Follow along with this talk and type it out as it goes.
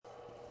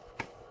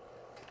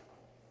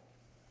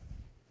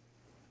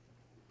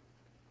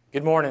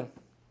Good morning.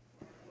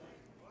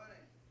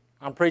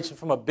 I'm preaching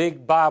from a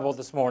big Bible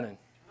this morning.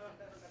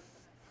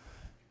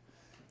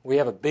 We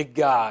have a big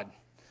God.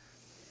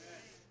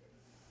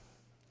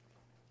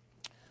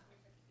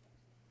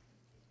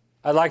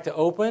 I'd like to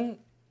open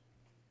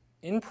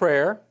in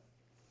prayer.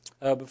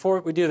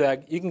 Before we do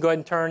that, you can go ahead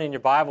and turn in your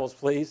Bibles,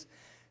 please,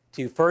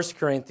 to 1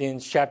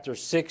 Corinthians chapter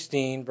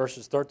 16,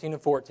 verses 13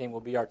 and 14 will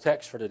be our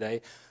text for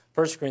today.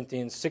 1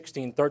 Corinthians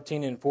 16,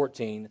 13 and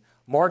 14,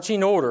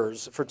 marching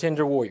orders for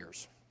tender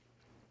warriors.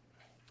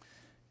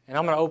 And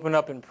I'm going to open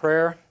up in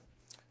prayer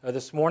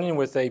this morning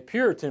with a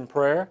Puritan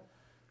prayer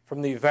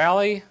from the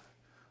Valley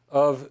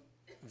of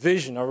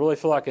Vision. I really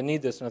feel like I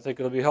need this, and I think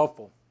it'll be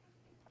helpful.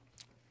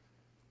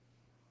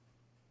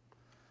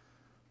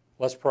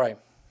 Let's pray.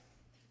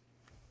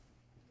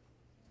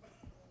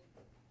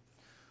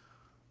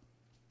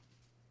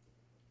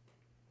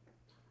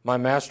 My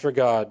Master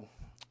God,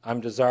 I'm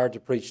desired to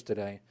preach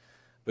today,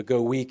 but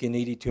go weak and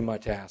needy to my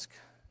task.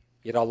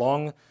 Yet I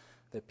long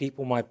that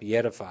people might be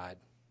edified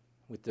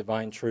with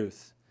divine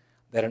truth,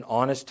 that an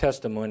honest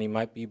testimony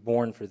might be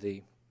borne for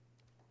thee.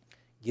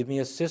 Give me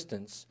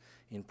assistance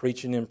in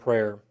preaching and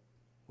prayer,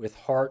 with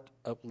heart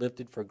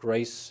uplifted for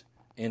grace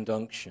and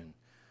unction.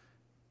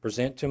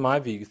 Present to my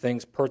view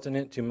things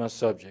pertinent to my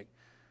subject,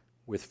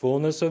 with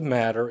fullness of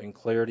matter and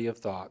clarity of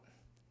thought,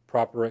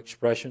 proper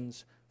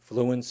expressions,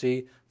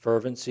 fluency,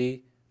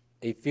 fervency,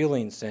 a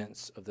feeling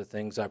sense of the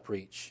things I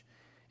preach,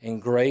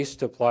 and grace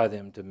to apply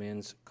them to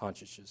men's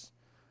consciences.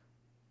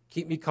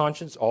 Keep me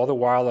conscious all the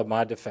while of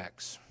my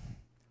defects,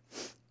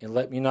 and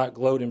let me not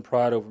gloat in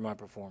pride over my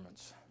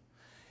performance.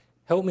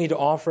 Help me to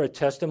offer a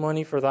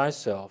testimony for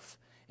thyself,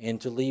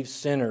 and to leave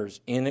sinners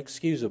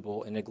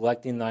inexcusable in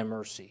neglecting thy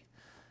mercy.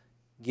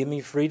 Give me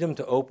freedom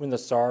to open the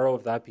sorrow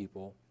of thy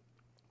people,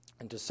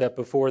 and to set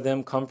before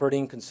them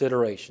comforting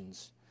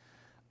considerations.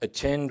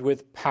 Attend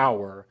with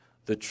power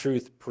the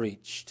truth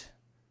preached,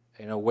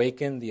 and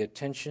awaken the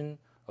attention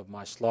of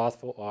my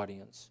slothful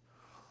audience.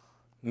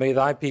 May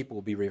thy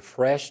people be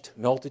refreshed,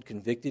 melted,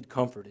 convicted,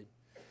 comforted,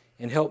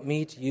 and help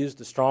me to use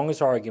the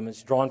strongest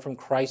arguments drawn from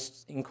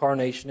Christ's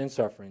incarnation and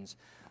sufferings,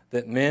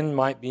 that men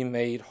might be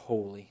made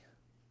holy.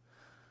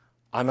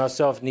 I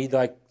myself need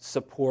thy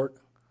support,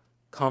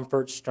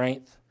 comfort,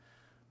 strength,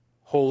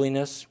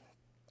 holiness,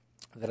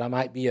 that I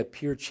might be a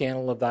pure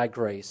channel of thy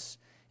grace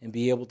and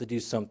be able to do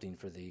something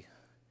for thee.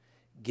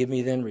 Give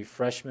me then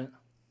refreshment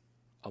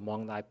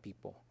among thy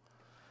people,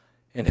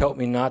 and help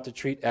me not to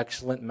treat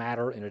excellent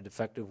matter in a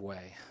defective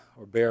way,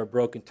 or bear a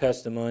broken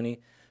testimony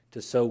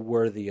to so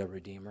worthy a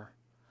Redeemer,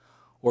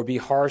 or be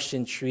harsh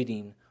in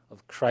treating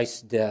of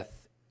Christ's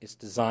death, its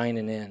design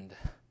and end,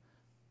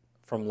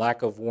 from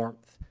lack of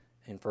warmth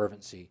and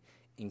fervency.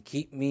 And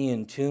keep me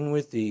in tune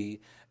with thee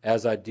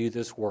as I do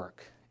this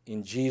work.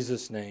 In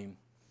Jesus' name,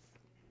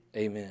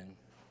 amen.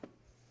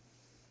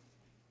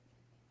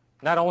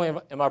 Not only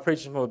am I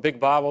preaching from a big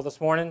Bible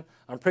this morning,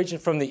 I'm preaching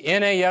from the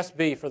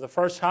NASB for the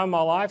first time in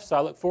my life, so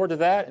I look forward to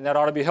that, and that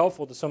ought to be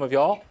helpful to some of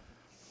y'all.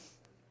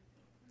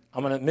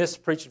 I'm going to miss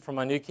preaching from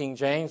my New King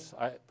James.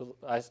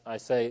 I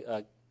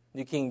say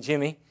New King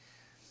Jimmy.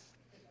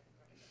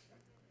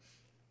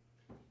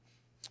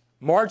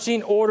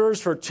 Marching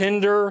orders for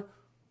tender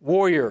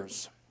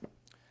warriors.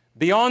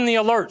 Be on the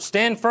alert.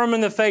 Stand firm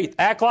in the faith.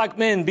 Act like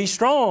men. Be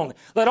strong.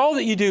 Let all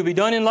that you do be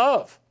done in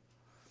love.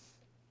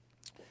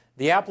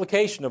 The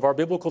application of our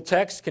biblical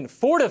text can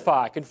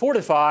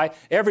fortify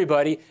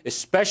everybody,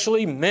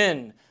 especially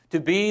men, to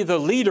be the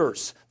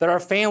leaders that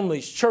our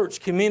families, church,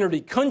 community,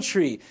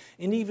 country,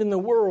 and even the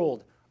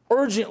world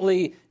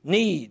urgently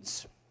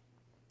needs.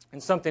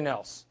 And something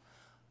else.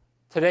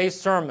 Today's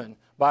sermon,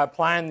 by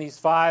applying these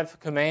 5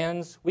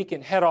 commands, we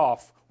can head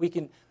off, we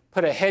can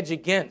put a hedge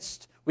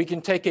against, we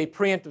can take a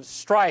preemptive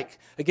strike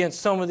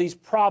against some of these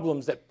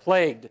problems that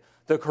plagued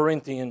the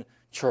Corinthian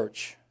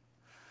church.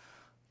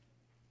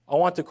 I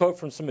want to quote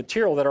from some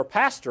material that our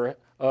pastor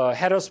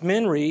had us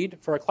men read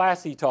for a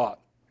class he taught.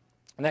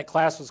 And that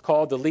class was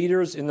called the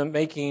Leaders in the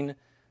Making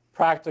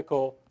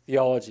Practical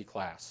Theology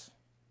class.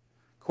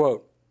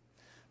 Quote,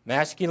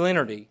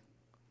 masculinity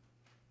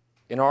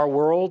in our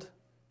world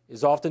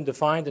is often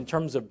defined in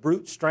terms of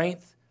brute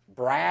strength,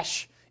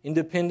 brash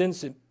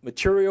independence,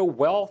 material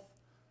wealth,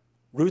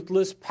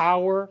 ruthless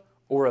power,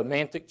 or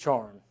romantic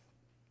charm.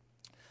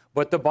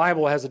 But the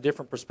Bible has a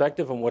different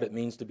perspective on what it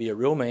means to be a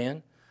real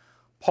man.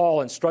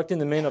 Paul, instructing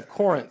the men of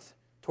Corinth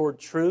toward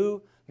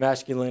true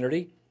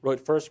masculinity,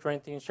 wrote 1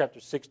 Corinthians chapter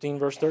 16,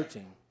 verse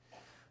 13.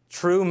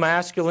 True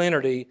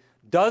masculinity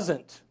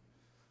doesn't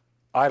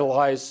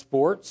idolize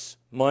sports,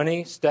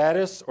 money,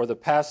 status, or the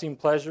passing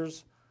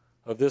pleasures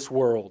of this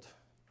world.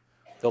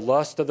 The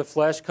lust of the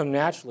flesh come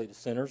naturally to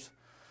sinners,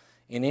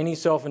 and any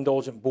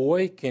self-indulgent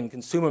boy can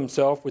consume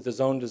himself with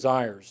his own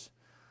desires.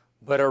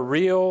 But a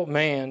real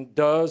man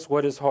does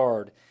what is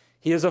hard.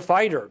 He is a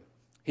fighter.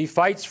 He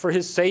fights for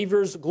his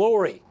Savior's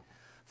glory,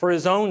 for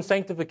his own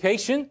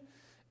sanctification,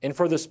 and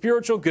for the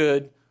spiritual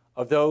good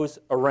of those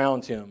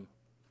around him,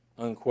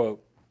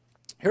 unquote.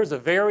 Here's a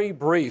very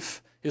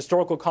brief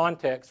historical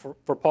context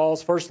for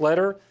Paul's first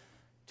letter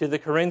to the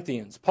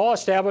Corinthians. Paul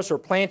established or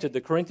planted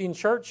the Corinthian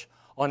church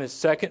on his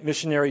second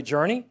missionary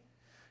journey,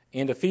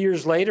 and a few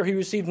years later he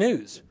received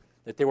news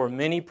that there were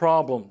many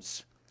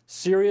problems,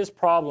 serious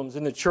problems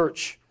in the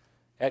church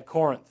at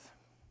Corinth.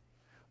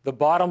 The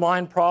bottom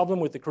line problem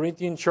with the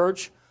Corinthian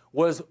church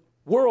was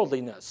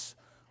worldliness.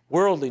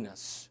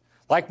 Worldliness.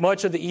 Like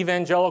much of the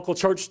evangelical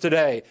church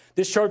today,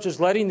 this church is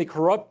letting the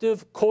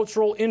corruptive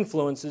cultural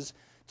influences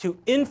to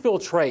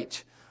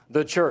infiltrate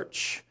the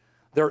church.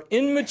 Their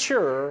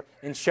immature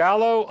and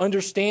shallow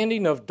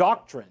understanding of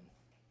doctrine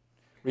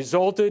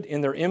resulted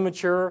in their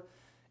immature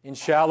and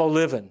shallow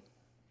living.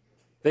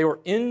 They were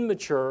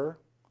immature,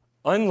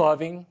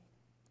 unloving,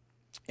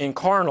 and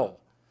carnal.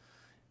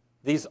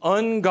 These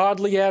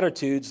ungodly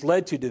attitudes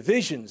led to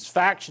divisions,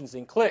 factions,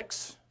 and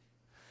cliques.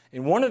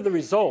 And one of the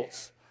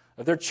results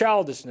of their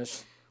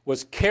childishness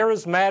was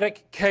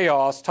charismatic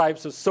chaos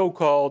types of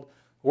so-called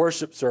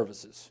worship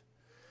services.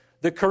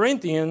 The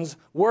Corinthians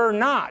were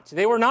not.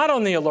 They were not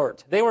on the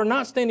alert. They were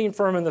not standing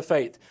firm in the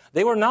faith.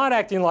 They were not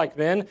acting like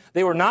men.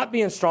 They were not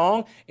being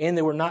strong, and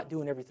they were not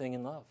doing everything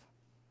in love.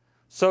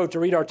 So to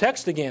read our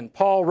text again,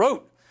 Paul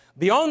wrote,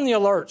 "Be on the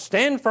alert,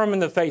 stand firm in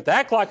the faith,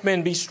 act like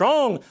men, be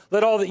strong,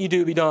 let all that you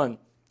do be done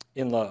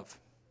in love."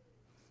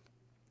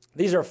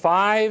 These are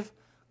 5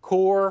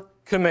 core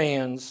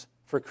commands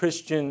for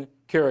Christian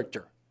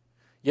character.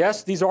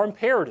 Yes, these are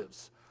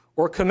imperatives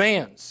or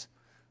commands.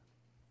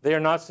 They are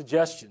not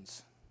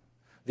suggestions.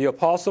 The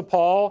Apostle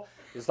Paul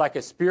is like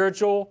a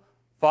spiritual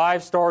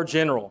 5-star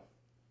general.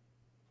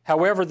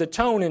 However, the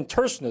tone and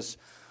terseness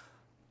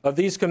of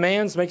these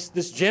commands makes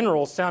this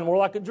general sound more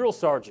like a drill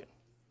sergeant.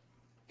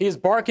 He is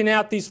barking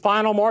out these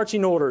final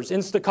marching orders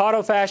in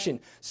staccato fashion,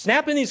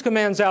 snapping these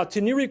commands out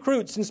to new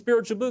recruits in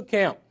spiritual boot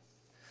camp.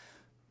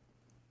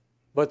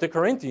 But the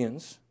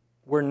Corinthians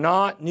were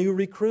not new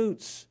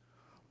recruits.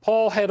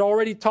 Paul had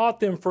already taught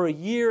them for a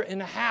year and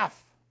a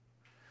half.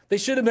 They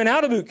should have been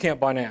out of boot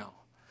camp by now.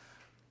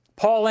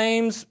 Paul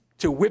aims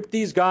to whip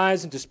these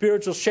guys into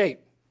spiritual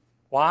shape.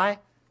 Why?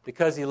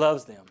 Because he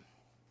loves them.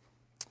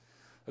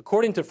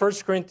 According to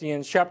 1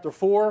 Corinthians chapter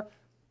 4,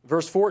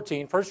 verse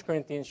 14, 1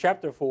 Corinthians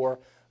chapter 4,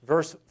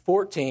 verse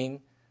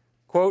 14,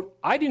 quote,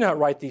 "I do not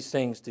write these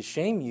things to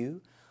shame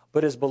you,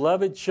 but as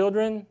beloved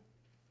children,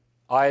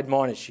 I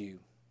admonish you."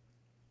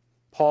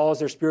 Paul is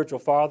their spiritual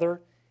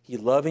father. He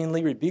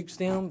lovingly rebukes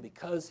them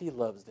because he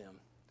loves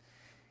them.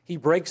 He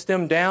breaks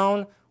them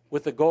down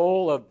with the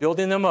goal of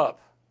building them up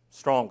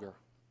stronger.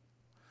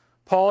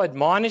 Paul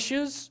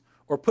admonishes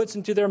or puts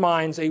into their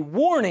minds a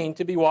warning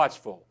to be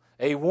watchful.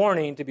 A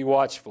warning to be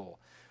watchful.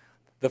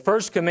 The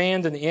first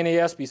command in the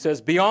NASB says,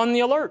 "Be on the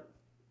alert."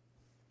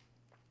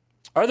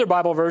 Other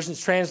Bible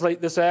versions translate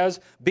this as,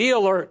 "Be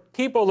alert,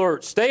 keep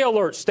alert, stay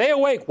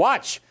awake,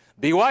 watch,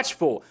 be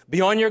watchful,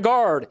 be on your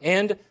guard,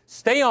 and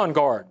stay on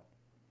guard."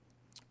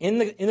 In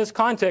this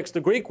context,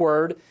 the Greek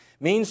word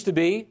means to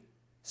be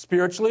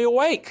spiritually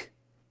awake,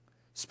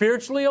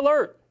 spiritually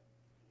alert,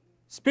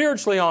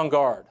 spiritually on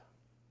guard.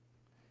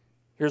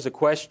 Here's a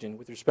question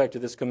with respect to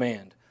this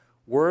command.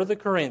 Were the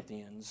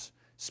Corinthians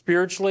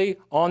spiritually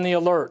on the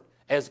alert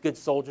as good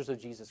soldiers of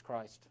Jesus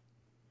Christ?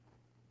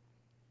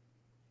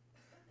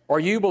 Are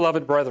you,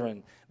 beloved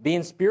brethren,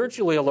 being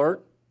spiritually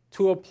alert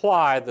to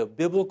apply the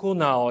biblical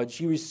knowledge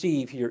you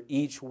receive here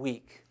each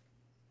week?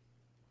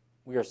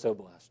 We are so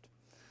blessed.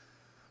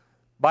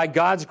 By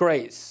God's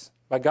grace,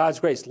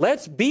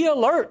 let's be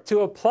alert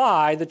to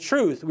apply the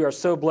truth we are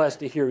so blessed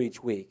to hear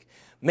each week.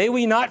 May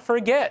we not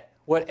forget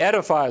what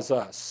edifies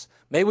us.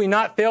 May we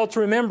not fail to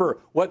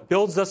remember what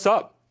builds us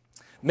up.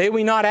 May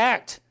we not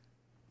act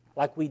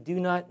like we do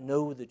not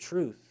know the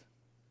truth.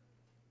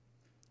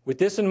 With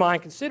this in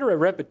mind, consider a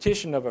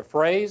repetition of a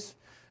phrase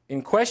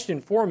in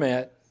question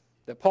format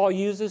that Paul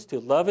uses to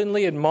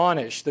lovingly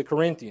admonish the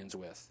Corinthians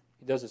with.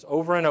 He does this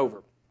over and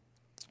over.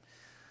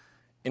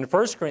 In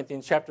 1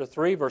 Corinthians chapter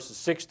 3, verses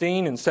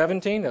 16 and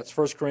 17, that's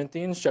 1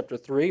 Corinthians chapter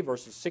 3,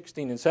 verses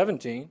 16 and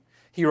 17,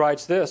 he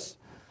writes this.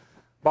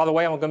 By the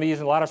way, I'm going to be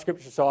using a lot of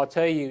scripture, so I'll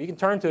tell you, you can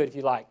turn to it if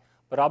you like,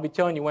 but I'll be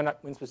telling you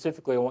when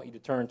specifically I want you to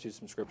turn to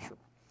some scripture.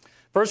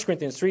 1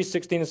 Corinthians 3,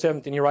 16 and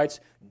 17, he writes,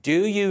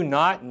 "Do you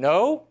not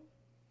know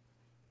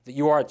that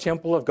you are a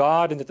temple of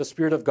God and that the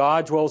Spirit of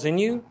God dwells in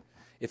you?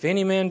 If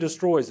any man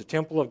destroys the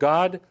temple of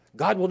God,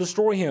 God will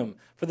destroy him,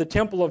 for the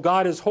temple of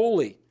God is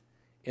holy,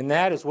 and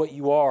that is what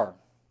you are."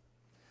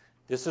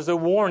 This is a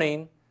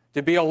warning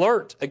to be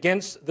alert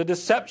against the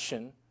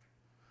deception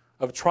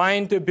of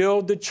trying to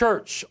build the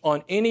church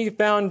on any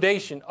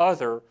foundation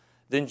other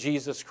than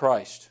Jesus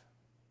Christ.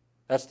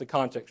 That's the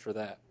context for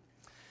that.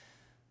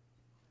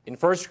 In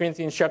 1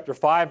 Corinthians chapter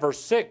 5, verse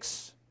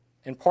 6,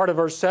 and part of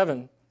verse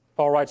 7,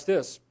 Paul writes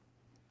this.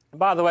 And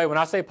by the way, when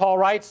I say Paul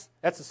writes,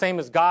 that's the same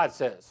as God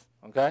says,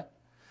 okay?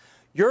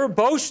 "Your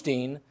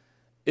boasting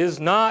is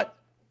not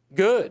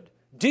good.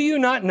 Do you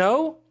not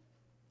know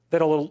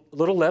that a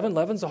little leaven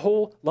leavens a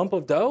whole lump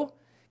of dough?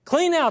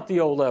 Clean out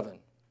the old leaven."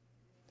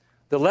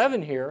 The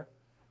leaven here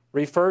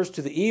refers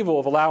to the evil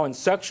of allowing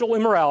sexual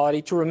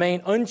immorality to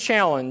remain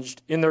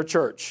unchallenged in their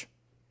church.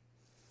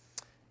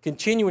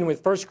 Continuing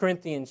with 1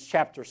 Corinthians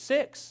chapter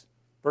 6,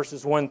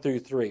 verses 1 through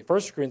 3.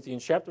 1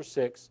 Corinthians chapter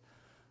 6,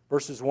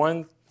 verses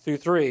 1 through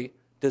 3.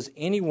 Does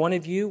any one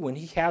of you, when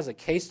he has a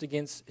case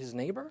against his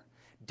neighbor,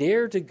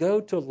 dare to go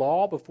to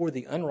law before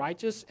the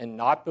unrighteous and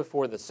not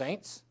before the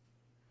saints?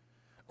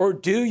 Or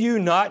do you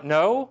not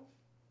know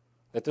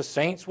that the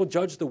saints will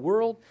judge the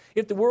world?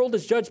 If the world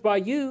is judged by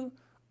you,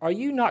 are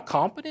you not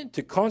competent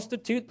to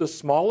constitute the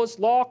smallest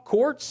law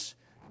courts?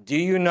 Do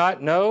you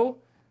not know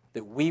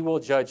that we will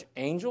judge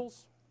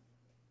angels?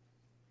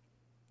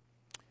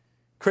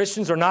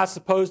 Christians are not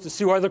supposed to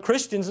sue other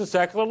Christians in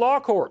secular law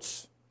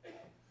courts.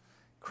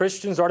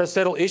 Christians are to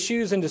settle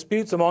issues and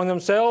disputes among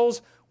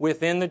themselves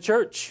within the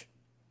church.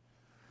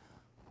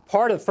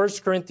 Part of 1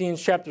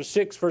 Corinthians chapter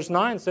 6, verse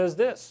 9 says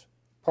this.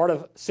 Part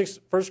of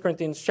 1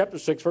 Corinthians chapter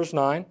 6, verse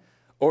 9.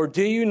 Or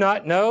do you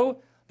not know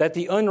that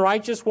the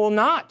unrighteous will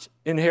not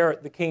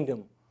inherit the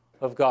kingdom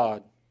of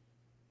God?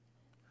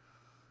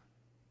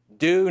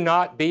 Do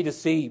not be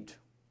deceived.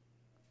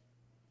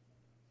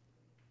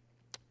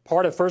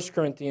 Part of 1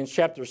 Corinthians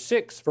chapter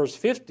 6, verse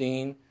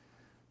 15,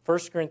 1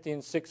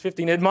 Corinthians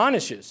 6:15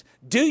 admonishes,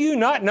 do you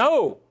not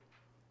know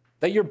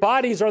that your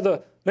bodies are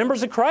the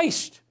members of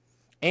Christ?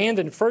 And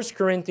in 1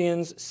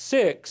 Corinthians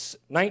 6,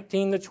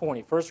 19 to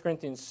 20, 1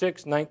 Corinthians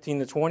 6, 19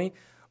 to 20,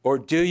 or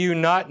do you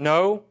not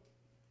know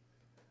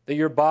that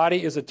your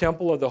body is a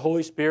temple of the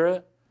Holy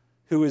Spirit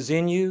who is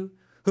in you,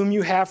 whom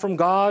you have from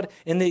God,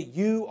 and that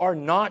you are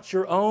not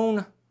your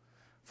own?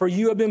 For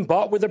you have been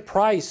bought with a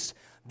price.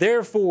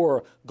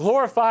 Therefore,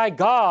 glorify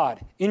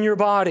God in your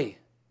body.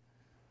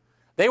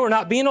 They were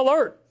not being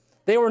alert.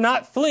 They were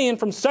not fleeing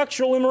from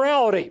sexual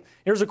immorality.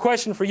 Here's a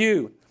question for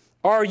you.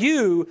 Are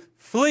you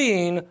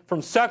fleeing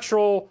from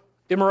sexual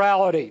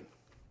immorality?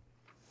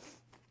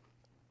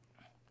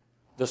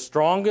 The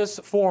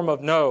strongest form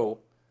of no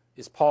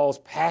is Paul's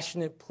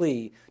passionate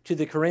plea to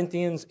the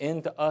Corinthians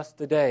and to us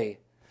today.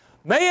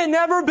 May it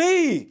never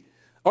be.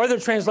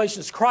 Other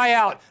translations cry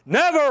out,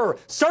 never,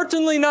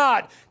 certainly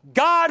not,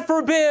 God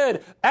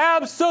forbid,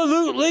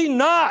 absolutely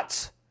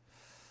not.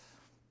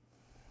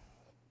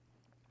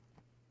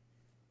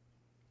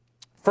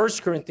 1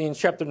 Corinthians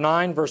chapter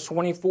 9, verse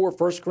 24,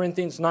 1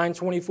 Corinthians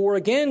 9:24,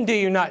 again, do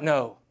you not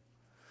know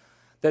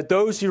that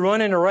those who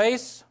run in a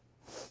race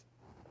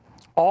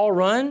all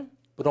run,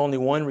 but only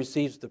one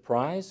receives the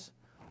prize?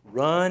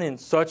 Run in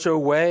such a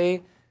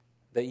way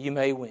that you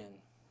may win.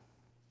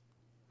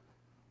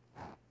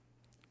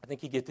 I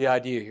think you get the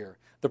idea here.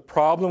 The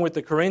problem with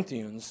the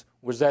Corinthians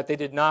was that they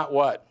did not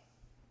what?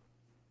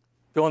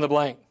 Fill in the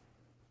blank.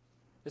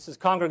 This is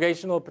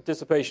congregational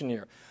participation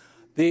here.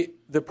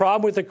 The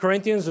problem with the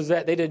Corinthians is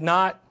that they did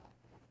not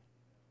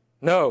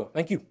know.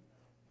 Thank you.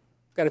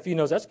 Got a few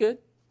no's. That's good.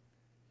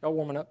 Y'all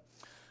warming up.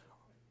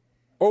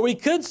 Or we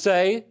could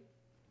say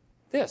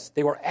this.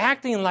 They were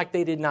acting like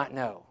they did not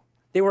know.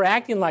 They were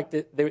acting like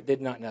they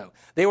did not know.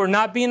 They were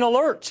not being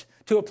alert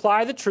to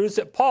apply the truths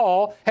that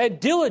Paul had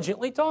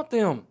diligently taught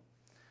them.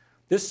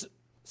 This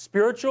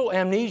spiritual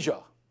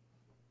amnesia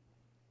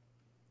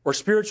or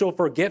spiritual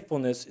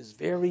forgetfulness is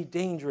very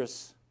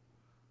dangerous.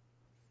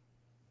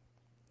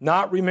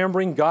 Not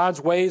remembering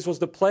God's ways was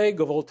the plague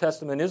of Old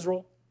Testament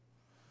Israel.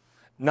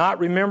 Not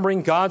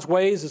remembering God's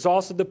ways is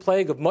also the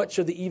plague of much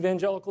of the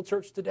evangelical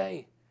church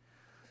today.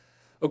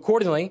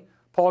 Accordingly,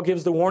 Paul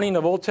gives the warning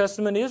of Old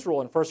Testament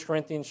Israel in 1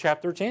 Corinthians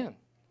chapter 10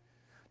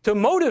 to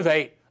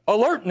motivate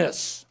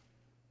alertness.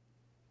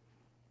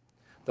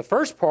 The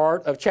first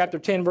part of chapter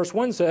 10, verse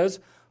 1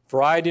 says,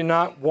 for I do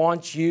not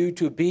want you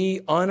to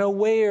be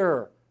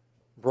unaware,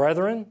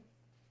 brethren.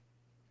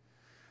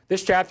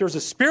 This chapter is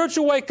a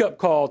spiritual wake-up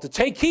call to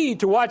take heed,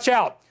 to watch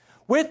out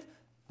with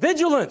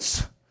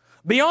vigilance.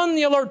 Be on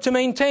the alert to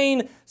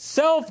maintain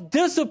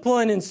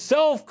self-discipline and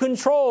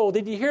self-control.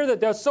 Did you hear that?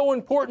 That's so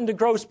important to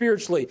grow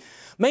spiritually.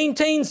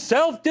 Maintain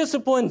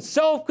self-discipline,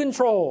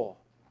 self-control.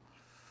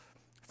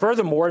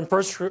 Furthermore, in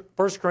 1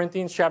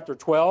 Corinthians chapter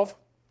 12,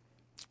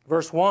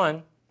 verse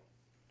 1,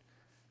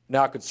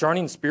 now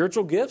concerning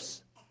spiritual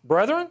gifts,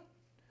 brethren,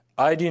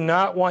 I do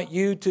not want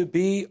you to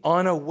be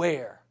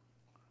unaware.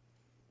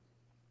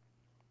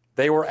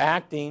 They were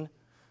acting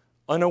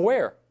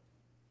unaware,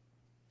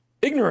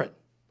 ignorant,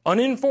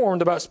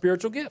 uninformed about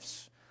spiritual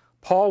gifts.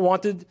 Paul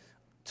wanted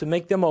to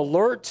make them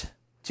alert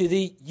to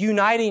the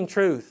uniting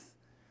truth,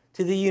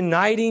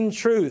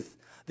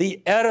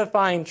 the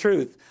edifying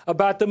truth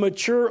about the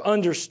mature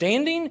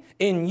understanding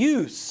and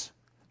use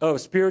of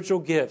spiritual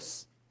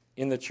gifts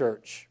in the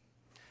church.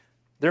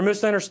 Their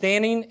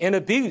misunderstanding and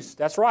abuse,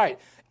 that's right,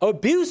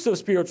 abuse of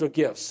spiritual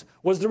gifts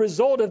was the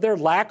result of their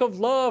lack of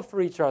love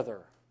for each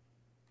other.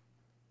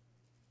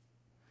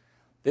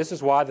 This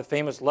is why the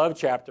famous love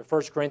chapter,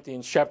 1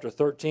 Corinthians chapter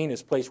 13,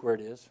 is placed where it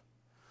is.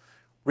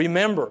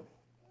 Remember,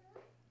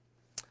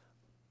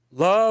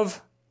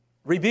 love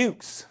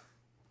rebukes.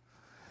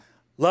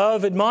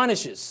 Love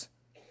admonishes.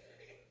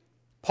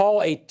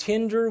 Paul, a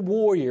tender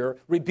warrior,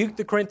 rebuked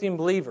the Corinthian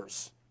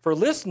believers for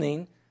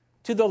listening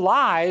to the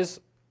lies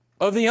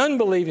of the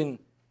unbelieving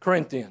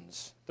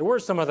Corinthians. There were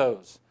some of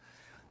those.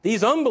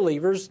 These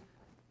unbelievers,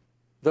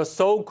 the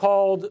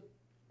so-called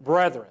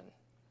brethren,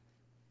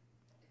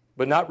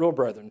 but not real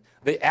brethren.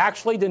 They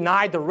actually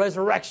denied the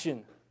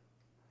resurrection.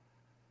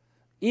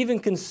 Even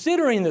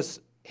considering this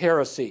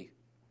heresy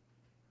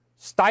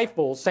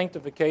stifles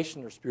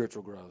sanctification or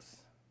spiritual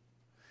growth.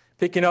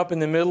 Picking up in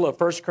the middle of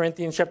 1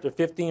 Corinthians chapter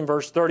 15,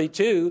 verse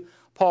 32,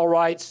 Paul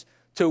writes,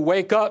 to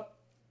wake up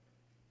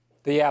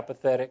the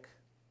apathetic,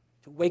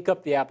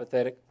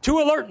 to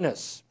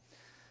alertness.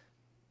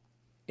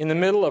 In the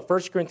middle of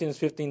 1 Corinthians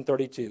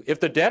 15:32, if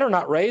the dead are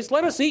not raised,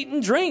 let us eat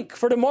and drink,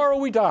 for tomorrow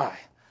we die.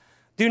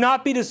 Do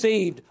not be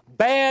deceived.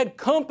 Bad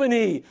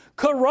company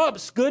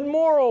corrupts good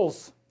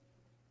morals.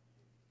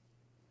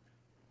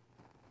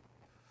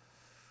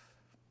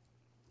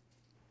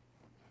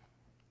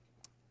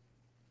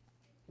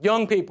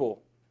 Young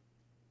people,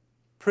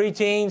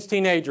 preteens,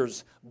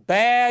 teenagers,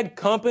 bad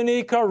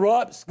company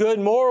corrupts good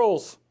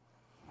morals.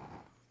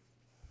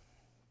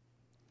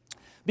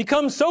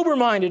 Become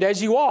sober-minded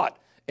as you ought,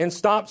 and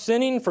stop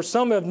sinning, for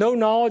some have no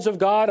knowledge of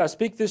God. I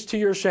speak this to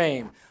your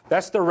shame.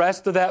 That's the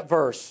rest of that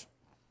verse.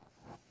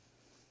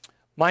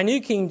 My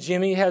New King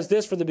Jimmy has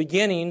this for the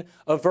beginning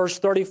of verse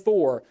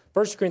 34.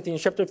 1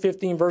 Corinthians chapter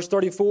 15, verse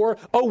 34.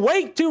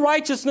 Awake to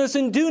righteousness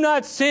and do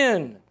not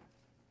sin.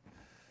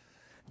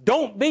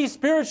 Don't be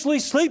spiritually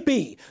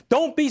sleepy.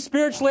 Don't be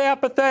spiritually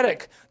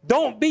apathetic.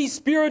 Don't be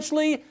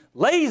spiritually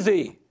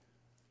lazy.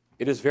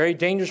 It is very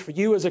dangerous for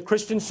you as a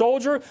Christian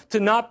soldier to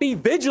not be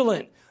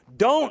vigilant.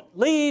 Don't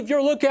leave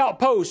your lookout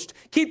post.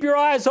 Keep your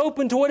eyes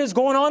open to what is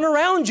going on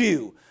around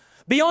you.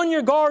 Be on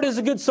your guard as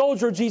a good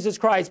soldier of Jesus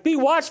Christ. Be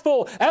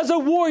watchful as a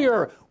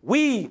warrior.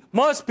 We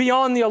must be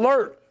on the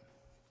alert.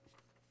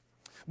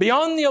 Be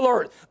on the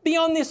alert. Be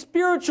on the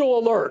spiritual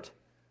alert.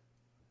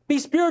 Be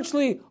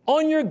spiritually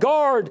on your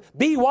guard.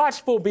 Be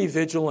watchful. Be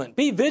vigilant.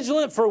 Be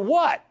vigilant for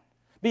what?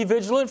 Be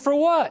vigilant for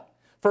what?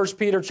 1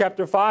 Peter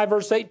chapter 5,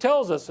 verse 8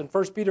 tells us in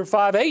 1 Peter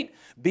 5:8,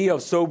 be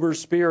of sober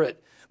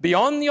spirit. Be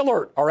on the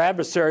alert. Our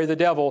adversary, the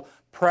devil,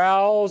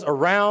 prowls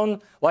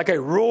around like a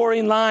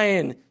roaring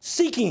lion,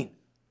 seeking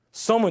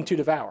someone to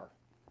devour.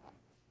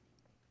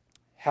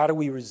 How do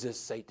we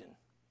resist Satan?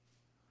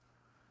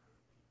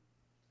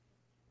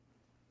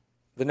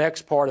 The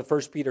next part of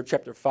 1 Peter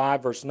chapter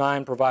 5, verse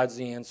 9 provides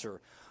the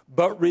answer.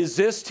 But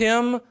resist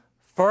him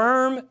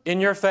firm in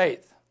your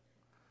faith.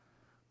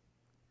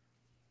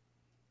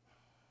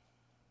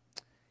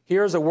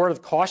 Here's a word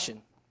of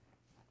caution.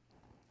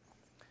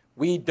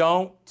 We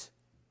don't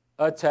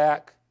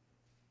attack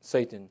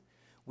Satan.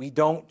 We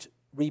don't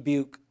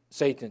rebuke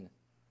Satan.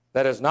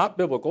 That is not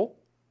biblical,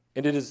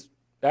 and it is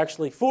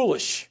actually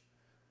foolish.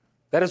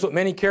 That is what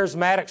many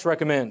charismatics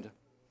recommend.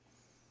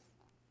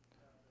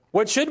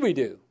 What should we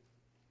do?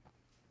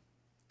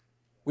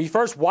 We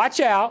first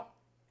watch out.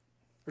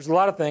 There's a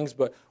lot of things,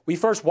 but we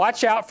first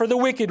watch out for the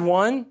wicked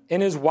one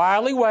in his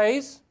wily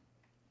ways.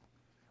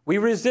 We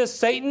resist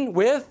Satan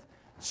with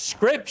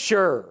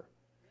Scripture.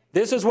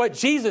 This is what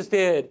Jesus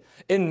did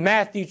in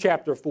Matthew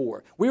chapter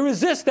 4. We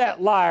resist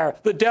that liar,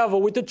 the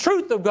devil, with the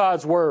truth of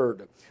God's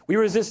Word. We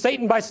resist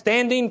Satan by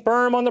standing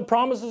firm on the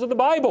promises of the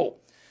Bible.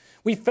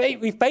 We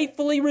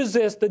faithfully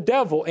resist the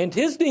devil and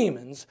his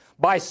demons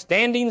by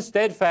standing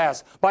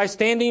steadfast, by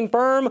standing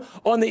firm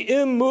on the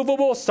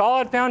immovable,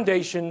 solid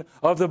foundation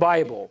of the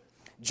Bible.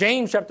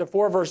 James chapter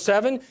 4, verse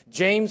 7,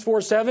 James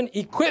 4:7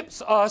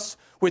 equips us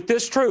with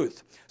this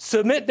truth.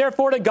 Submit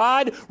therefore to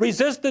God,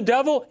 resist the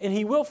devil, and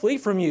he will flee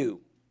from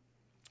you.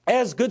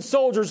 As good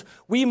soldiers,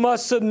 we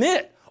must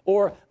submit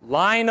or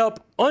line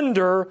up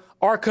under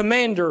our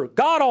commander,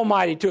 God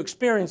Almighty, to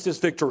experience this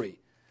victory.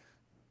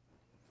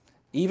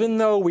 Even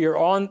though we are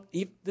on,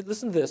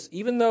 listen to this,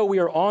 even though we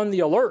are on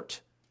the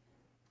alert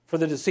for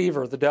the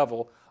deceiver, the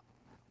devil,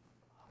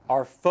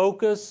 our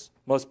focus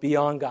must be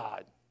on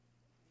God.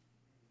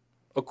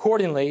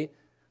 Accordingly,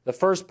 the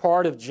first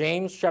part of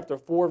James chapter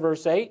 4,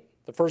 verse 8,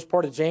 the first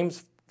part of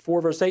James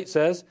 4, verse 8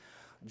 says,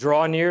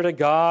 draw near to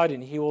God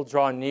and he will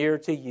draw near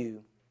to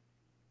you.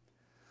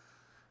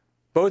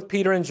 Both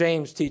Peter and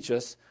James teach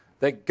us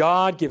that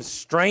God gives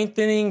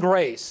strengthening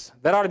grace.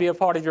 That ought to be a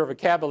part of your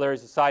vocabulary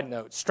as a side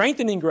note.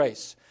 Strengthening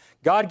grace.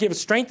 God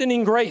gives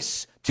strengthening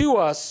grace to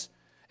us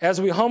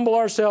as we humble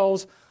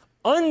ourselves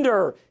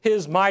under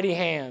his mighty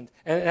hand.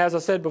 And as I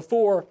said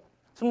before,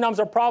 sometimes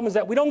our problem is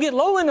that we don't get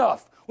low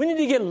enough. We need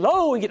to get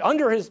low and get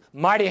under his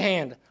mighty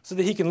hand so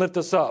that he can lift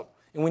us up.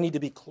 And we need to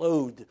be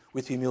clothed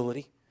with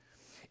humility.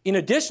 In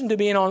addition to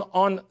being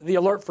on the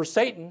alert for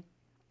Satan,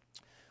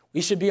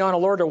 we should be on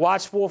alert or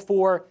watchful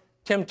for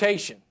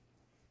temptation.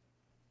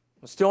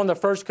 I'm still on the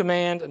first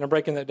command, and I'm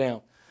breaking that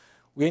down.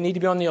 We need to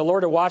be on the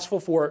alert or watchful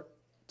for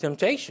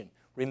temptation.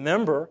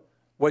 Remember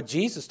what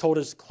Jesus told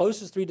his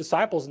closest three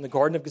disciples in the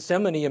Garden of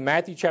Gethsemane in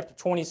Matthew chapter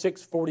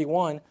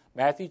 26:41.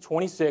 Matthew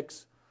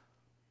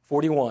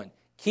 26:41.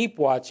 Keep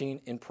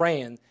watching and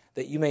praying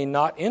that you may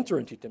not enter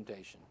into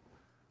temptation.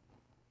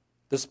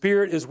 The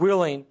spirit is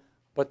willing,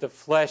 but the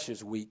flesh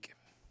is weak.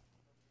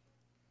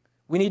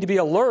 We need to be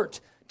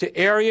alert to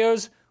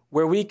areas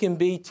where we can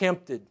be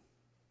tempted.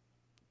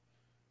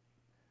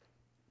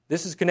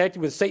 This is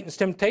connected with Satan's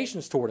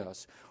temptations toward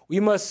us. We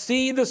must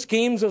see the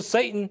schemes of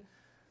Satan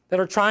that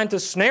are trying to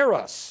snare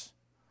us.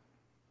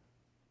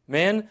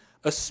 Men,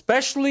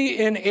 especially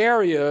in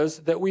areas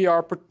that we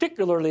are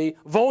particularly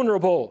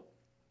vulnerable.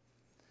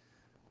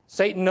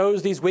 Satan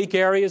knows these weak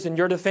areas in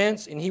your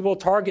defense, and he will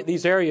target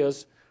these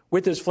areas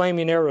with his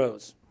flaming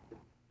arrows.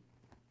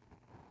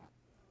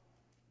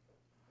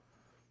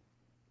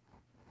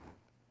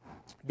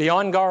 Be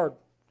on guard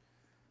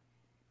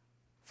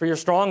for your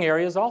strong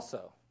areas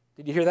also.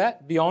 Did you hear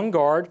that? Be on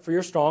guard for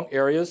your strong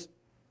areas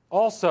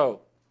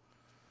also.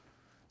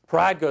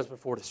 Pride goes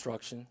before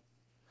destruction.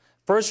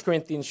 1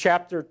 Corinthians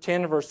chapter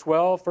 10, verse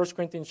 12. 1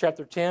 Corinthians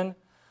chapter 10,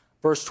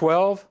 verse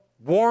 12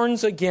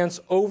 warns against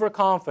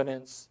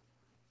overconfidence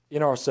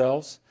in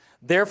ourselves.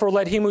 Therefore,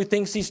 let him who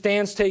thinks he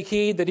stands take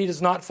heed that he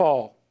does not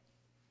fall.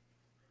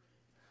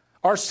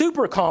 Our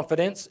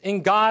superconfidence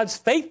in God's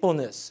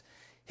faithfulness,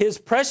 his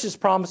precious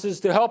promises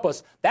to help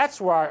us.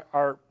 That's where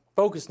our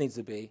focus needs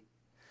to be.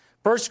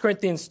 1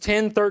 Corinthians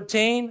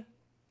 10:13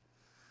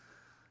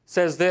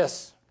 says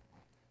this,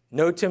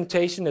 no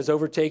temptation has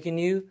overtaken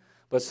you,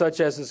 but such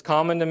as is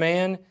common to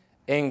man,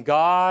 and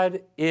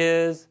God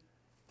is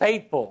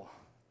faithful.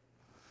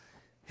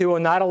 He will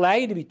not allow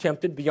you to be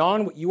tempted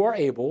beyond what you are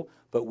able,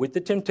 but with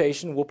the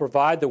temptation will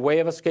provide the way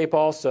of escape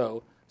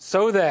also,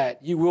 so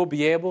that you will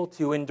be able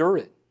to endure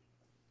it.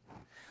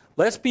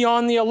 Let's be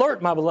on the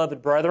alert, my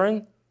beloved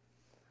brethren.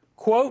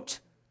 Quote,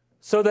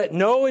 so that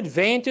no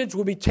advantage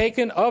will be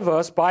taken of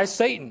us by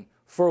Satan,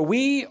 for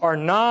we are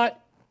not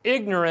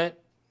ignorant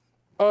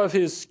of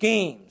his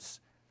schemes.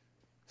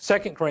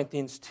 2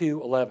 Corinthians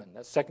 2:11.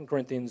 That's 2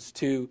 Corinthians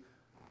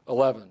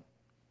 2:11.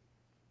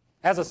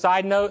 As a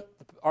side note,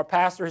 our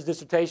pastor, his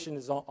dissertation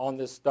is on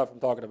this stuff I'm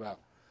talking about.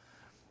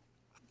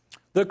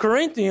 The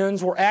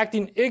Corinthians were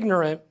acting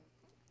ignorant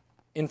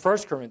in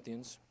 1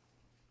 Corinthians.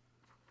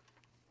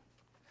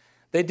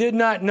 They did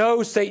not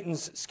know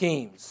Satan's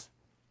schemes.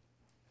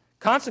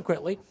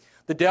 Consequently,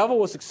 the devil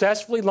was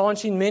successfully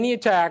launching many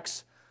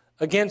attacks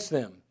against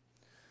them.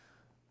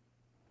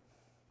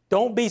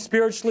 Don't be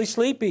spiritually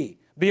sleepy.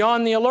 Be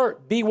on the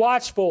alert. Be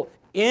watchful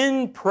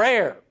in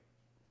prayer.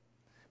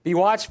 Be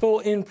watchful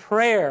in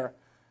prayer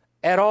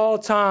at all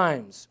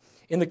times.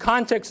 In the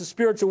context of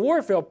spiritual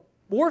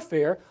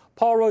warfare,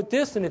 Paul wrote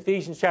this in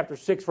Ephesians chapter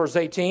 6, verse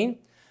 18.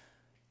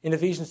 In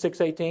Ephesians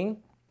 6:18,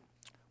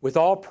 with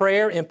all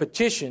prayer and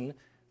petition,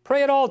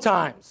 pray at all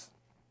times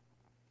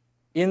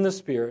in the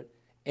Spirit,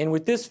 and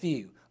with this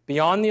view, be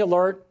on the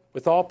alert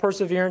with all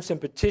perseverance and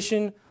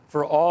petition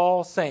for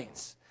all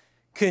saints.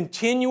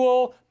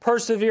 Continual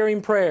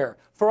persevering prayer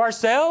for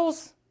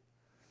ourselves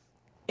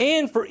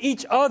and for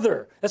each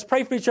other. Let's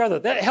pray for each other.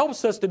 That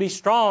helps us to be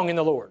strong in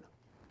the Lord.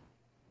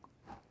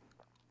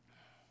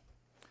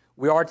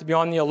 We are to be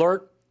on the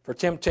alert for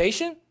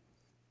temptation,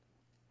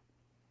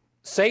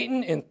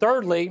 Satan, and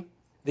thirdly,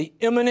 the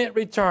imminent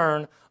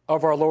return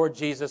of our Lord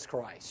Jesus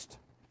Christ.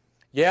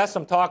 Yes,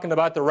 I'm talking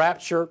about the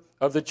rapture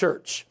of the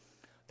church.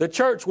 The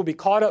church will be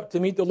caught up to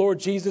meet the Lord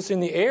Jesus in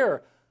the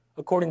air,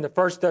 according to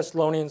 1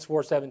 Thessalonians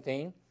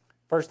 4:17.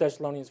 1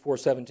 Thessalonians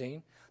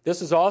 4:17.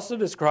 This is also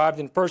described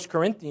in 1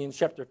 Corinthians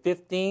chapter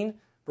 15,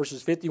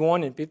 verses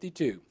 51 and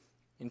 52.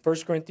 In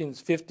 1 Corinthians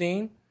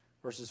 15,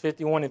 verses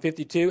 51 and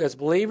 52, as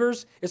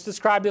believers, it's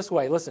described this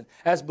way. Listen,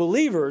 as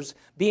believers,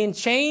 being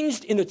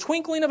changed in the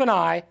twinkling of an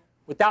eye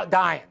without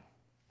dying.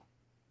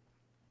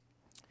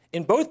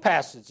 In both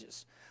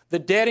passages, the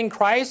dead in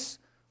Christ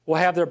will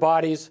have their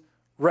bodies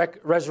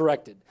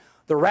resurrected.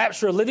 The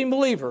rapture of living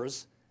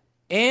believers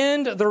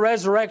and the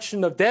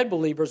resurrection of dead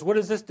believers, what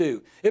does this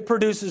do? It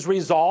produces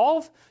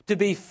resolve to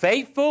be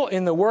faithful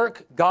in the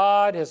work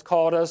God has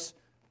called us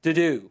to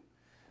do.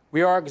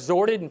 We are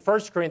exhorted in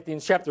 1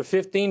 Corinthians chapter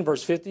 15,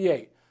 verse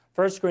 58.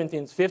 1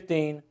 Corinthians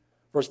 15,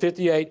 verse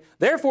 58.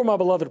 Therefore, my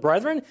beloved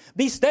brethren,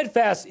 be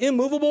steadfast,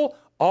 immovable,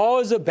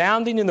 always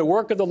abounding in the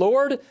work of the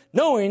Lord,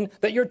 knowing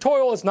that your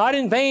toil is not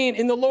in vain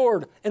in the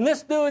Lord. And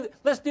let's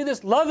do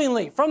this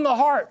lovingly, from the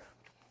heart.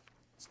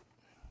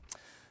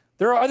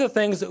 There are other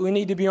things that we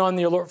need to be on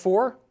the alert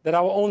for that I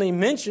will only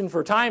mention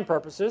for time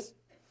purposes.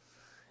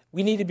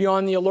 We need to be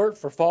on the alert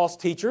for false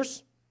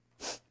teachers.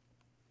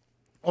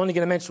 Only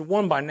going to mention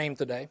one by name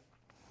today.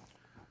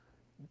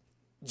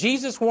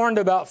 Jesus warned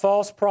about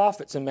false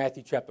prophets in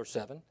Matthew chapter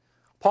 7.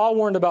 Paul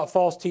warned about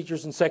false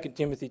teachers in 2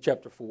 Timothy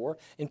chapter 4.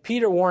 And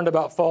Peter warned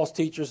about false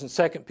teachers in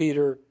 2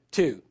 Peter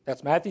 2.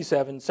 That's Matthew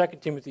 7, 2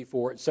 Timothy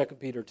 4, and 2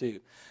 Peter 2.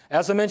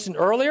 As I mentioned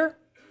earlier,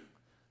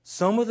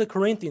 some of the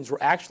Corinthians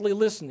were actually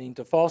listening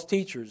to false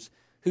teachers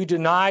who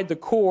denied the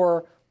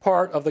core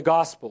part of the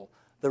gospel,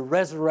 the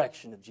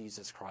resurrection of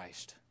Jesus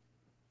Christ.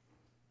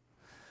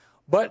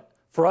 But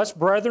for us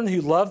brethren who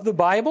love the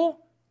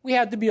Bible, we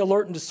have to be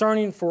alert and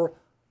discerning for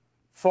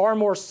far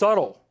more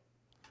subtle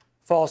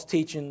false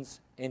teachings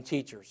and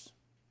teachers.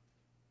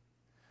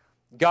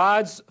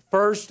 God's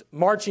first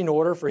marching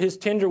order for his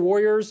tender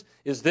warriors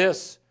is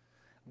this: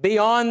 be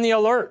on the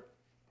alert.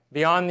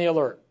 Be on the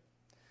alert.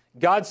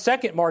 God's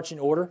second marching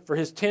order for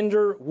his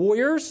tender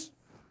warriors,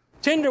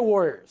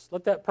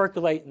 let that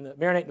percolate and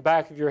marinate in the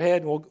back of your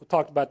head, and we'll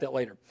talk about that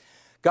later.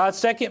 God's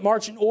second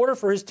marching order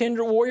for his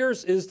tender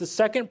warriors is the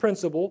second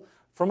principle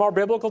from our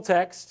biblical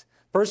text,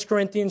 1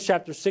 Corinthians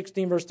chapter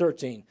 16, verse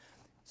 13.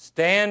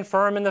 Stand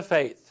firm in the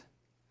faith.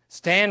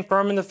 Stand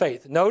firm in the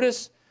faith.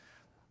 Notice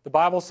the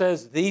Bible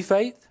says the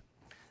faith.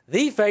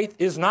 The faith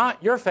is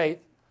not your faith.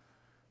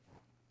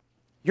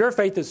 Your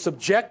faith is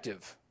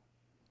subjective.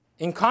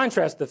 In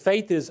contrast, the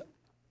faith is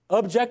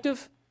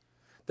objective.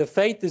 The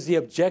faith is the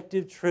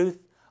objective truth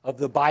of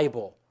the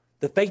Bible.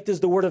 The faith is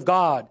the Word of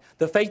God.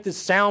 The faith is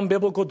sound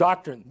biblical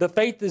doctrine. The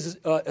faith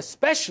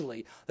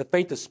especially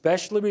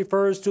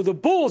refers to the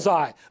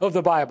bullseye of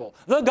the Bible,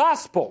 the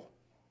gospel.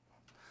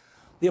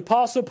 The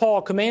Apostle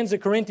Paul commands the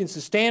Corinthians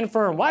to stand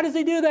firm. Why does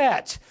he do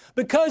that?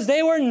 Because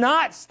they were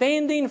not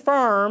standing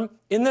firm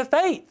in the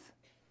faith.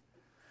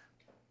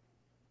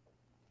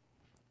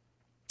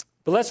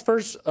 But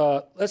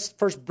let's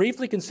first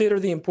briefly consider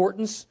the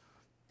importance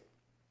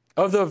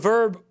of the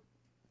verb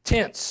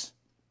tense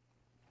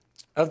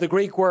of the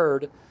Greek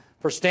word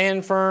for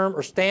stand firm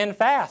or stand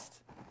fast,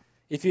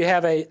 if you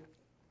have a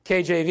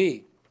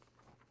KJV.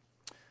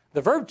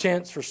 The verb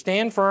tense for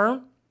stand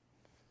firm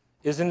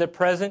is in the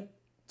present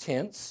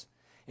tense.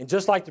 And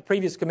just like the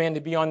previous command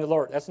to be on the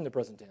alert, that's in the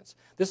present tense.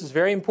 This is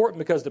very important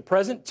because the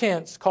present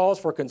tense calls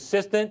for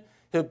consistent,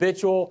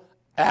 habitual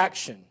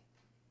action.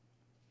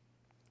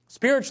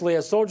 Spiritually,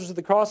 as soldiers of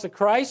the cross of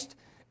Christ,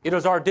 it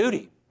is our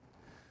duty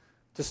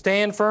to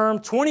stand firm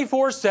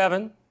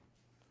 24/7,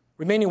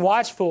 remaining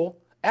watchful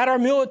at our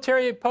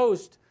military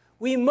post.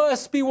 We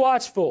must be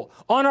watchful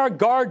on our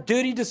guard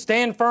duty to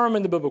stand firm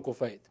in the biblical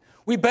faith.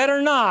 We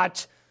better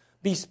not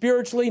be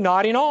spiritually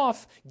nodding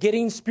off,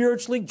 getting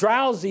spiritually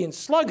drowsy and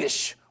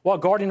sluggish while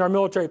guarding our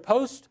military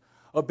post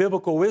of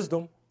biblical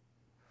wisdom.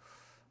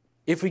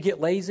 If we get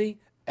lazy,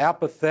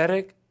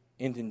 apathetic,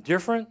 and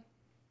indifferent,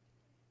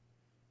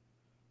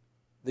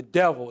 the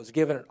devil is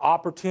given an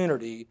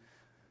opportunity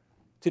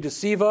to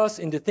deceive us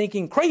into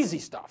thinking crazy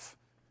stuff.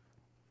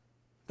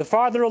 The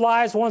father of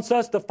lies wants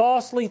us to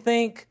falsely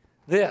think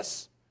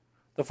this.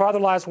 The father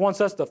of lies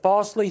wants us to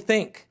falsely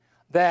think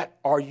that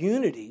our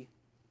unity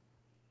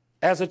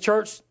as a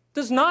church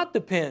does not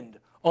depend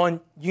on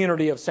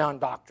unity of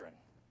sound doctrine.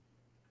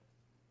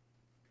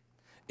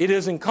 It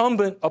is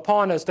incumbent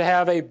upon us to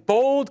have a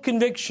bold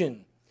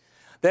conviction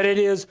that it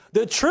is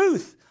the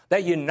truth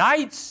that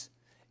unites,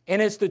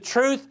 and it's the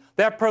truth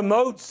that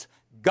promotes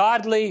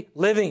godly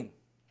living.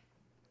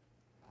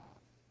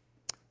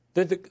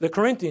 The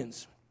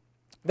Corinthians,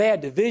 they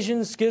had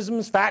divisions,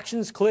 schisms,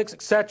 factions, cliques,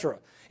 etc.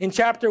 In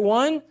chapter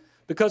 1,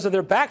 because of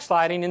their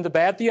backsliding into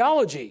bad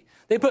theology,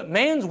 they put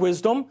man's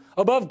wisdom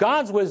above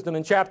God's wisdom.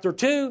 In chapter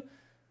 2,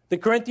 the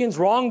Corinthians'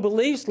 wrong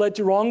beliefs led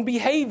to wrong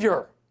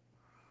behavior.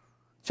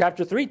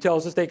 Chapter 3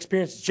 tells us they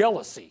experienced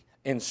jealousy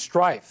and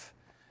strife.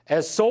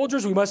 As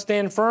soldiers, we must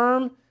stand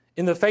firm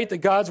in the faith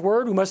of God's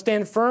Word. We must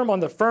stand firm on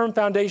the firm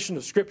foundation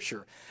of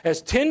Scripture.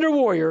 As tender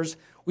warriors,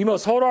 we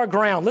must hold our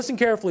ground. Listen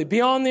carefully.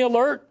 Be on the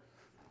alert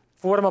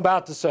for what I'm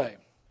about to say.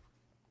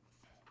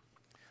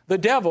 The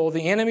devil,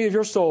 the enemy of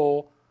your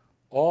soul,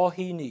 all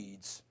he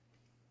needs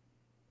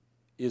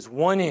is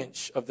 1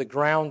 inch of the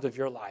ground of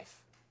your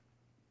life.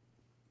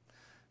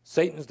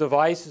 Satan's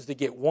device is to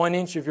get 1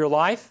 inch of your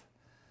life.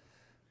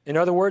 In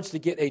other words, to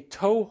get a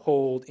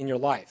toehold in your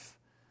life.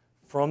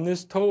 From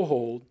this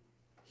toehold,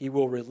 he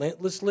will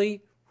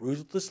relentlessly,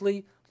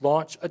 ruthlessly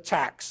launch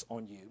attacks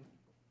on you.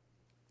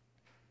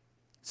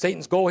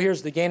 Satan's goal here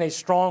is to gain a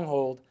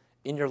stronghold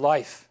in your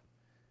life,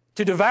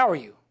 to devour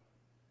you.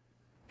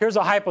 Here's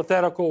a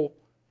hypothetical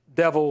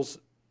devil's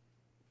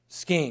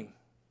scheme.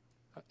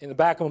 In the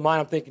back of my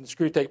mind, I'm thinking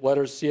screw tape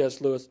letters,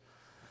 C.S. Lewis.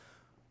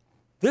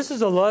 This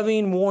is a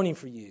loving warning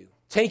for you.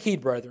 Take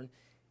heed, brethren.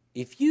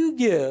 If you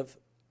give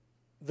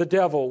the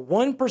devil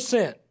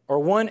 1% or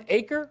 1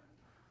 acre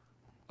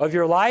of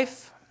your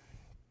life,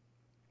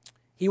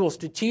 he will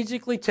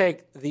strategically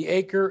take the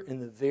acre in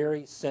the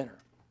very center,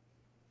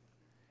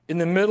 in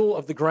the middle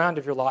of the ground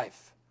of your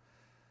life.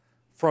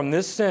 From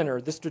this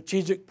center, this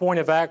strategic point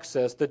of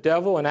access, the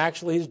devil, and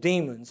actually his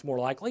demons, more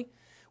likely,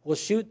 will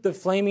shoot the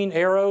flaming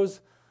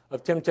arrows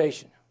of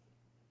temptation.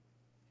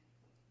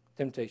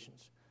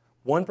 Temptations.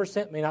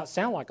 1% may not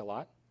sound like a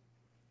lot,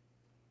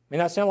 may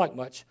not sound like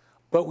much,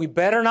 but we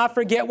better not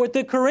forget what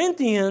the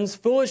Corinthians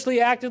foolishly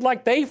acted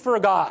like they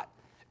forgot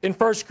in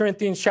 1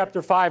 Corinthians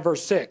chapter 5,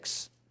 verse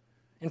 6.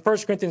 In 1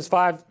 Corinthians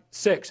 5,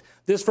 6.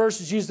 This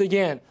verse is used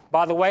again.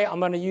 By the way, I'm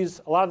going to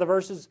use a lot of the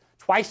verses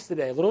twice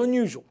today, a little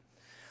unusual.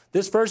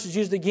 This verse is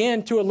used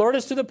again to alert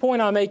us to the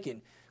point I'm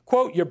making.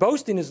 Quote, your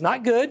boasting is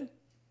not good.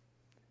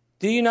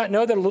 Do you not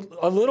know that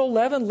a little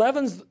leaven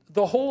leavens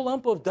the whole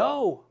lump of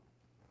dough?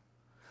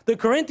 The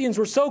Corinthians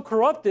were so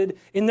corrupted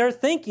in their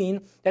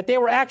thinking that they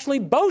were actually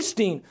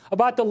boasting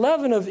about the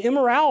leaven of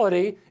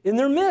immorality in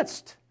their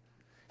midst.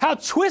 How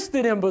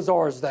twisted and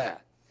bizarre is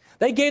that?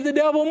 They gave the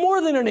devil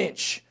more than 1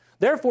 inch.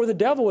 Therefore, the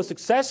devil was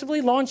successfully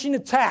launching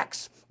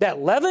attacks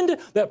that leavened,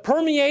 that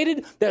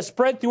permeated, that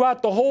spread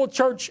throughout the whole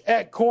church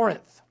at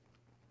Corinth.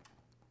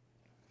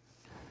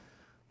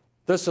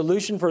 The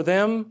solution for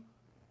them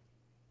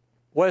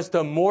was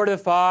to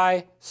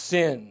mortify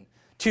sin,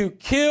 to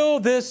kill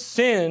this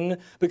sin,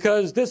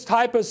 because this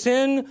type of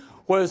sin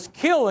was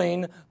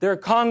killing their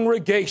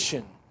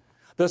congregation.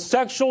 The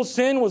sexual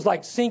sin was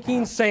like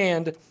sinking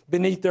sand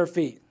beneath their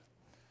feet.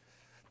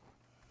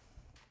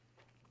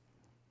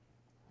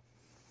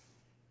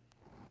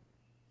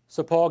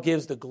 So Paul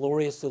gives the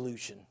glorious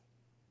solution.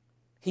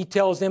 He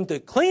tells them to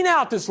clean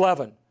out this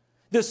leaven,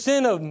 the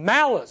sin of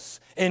malice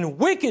and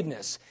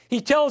wickedness.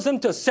 He tells them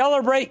to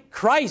celebrate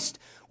Christ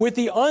with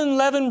the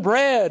unleavened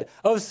bread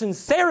of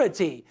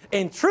sincerity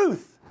and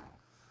truth.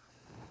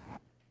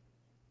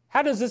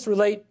 How does this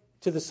relate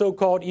to the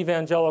so-called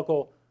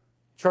evangelical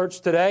church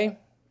today?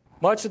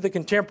 Much of the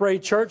contemporary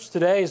church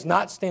today is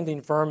not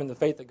standing firm in the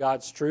faith of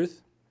God's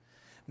truth.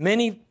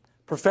 Many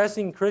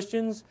professing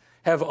Christians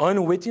have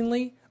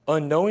unwittingly,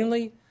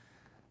 unknowingly,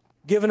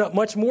 given up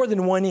much more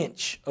than 1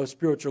 inch of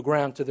spiritual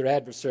ground to their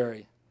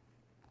adversary,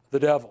 the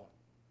devil.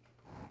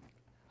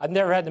 I've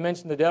never had to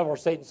mention the devil or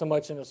Satan so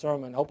much in a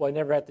sermon. Hopefully I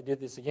never have to do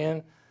this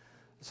again.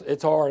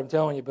 It's hard, I'm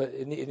telling you, but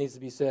it needs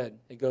to be said.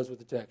 It goes with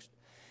the text.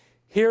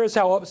 Here is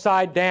how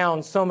upside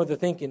down some of the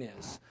thinking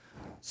is.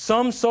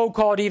 Some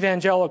so-called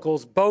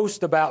evangelicals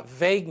boast about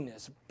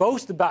vagueness,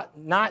 boast about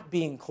not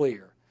being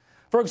clear.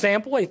 For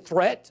example, a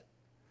threat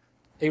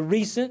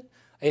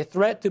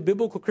to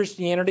biblical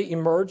Christianity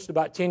emerged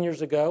about 10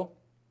 years ago,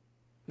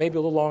 maybe a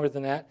little longer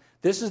than that.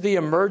 This is the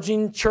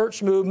emerging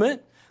church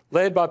movement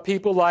led by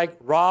people like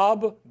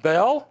Rob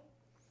Bell.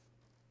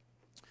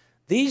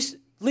 These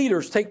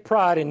leaders take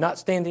pride in not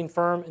standing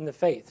firm in the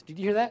faith. Did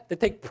you hear that? They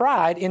take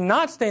pride in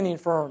not standing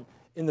firm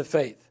in the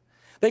faith.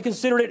 They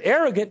consider it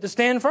arrogant to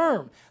stand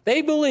firm.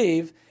 They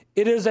believe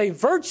it is a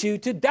virtue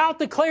to doubt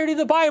the clarity of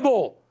the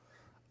Bible.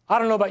 I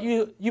don't know about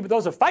you, but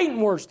those are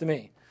fighting words to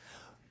me.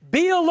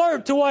 Be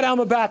alert to what I'm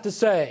about to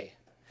say.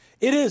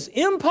 It is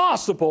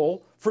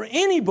impossible for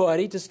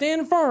anybody to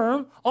stand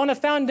firm on a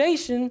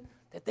foundation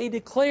that they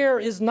declare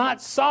is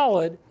not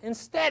solid and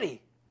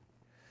steady.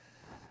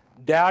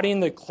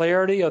 Doubting the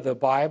clarity of the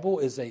Bible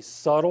is a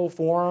subtle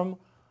form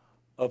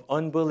of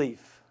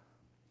unbelief.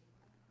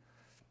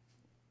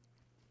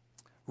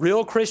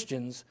 Real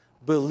Christians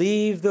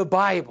believe the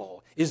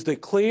Bible is the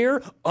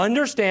clear,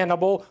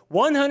 understandable,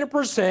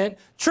 100%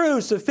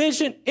 true,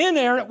 sufficient,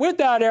 inerrant,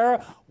 without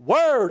error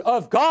Word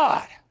of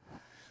God.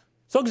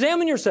 So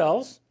examine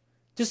yourselves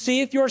to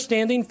see if you are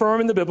standing firm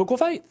in the biblical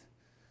faith.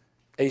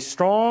 A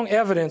strong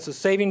evidence of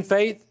saving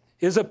faith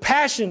is a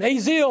passion, a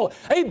zeal,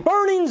 a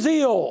burning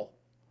zeal,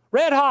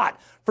 red hot,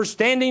 for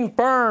standing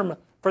firm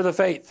for the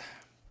faith.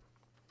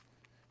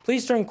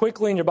 Please turn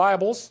quickly in your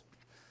Bibles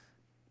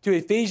to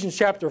Ephesians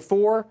chapter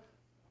 4,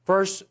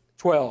 verse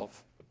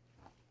 12.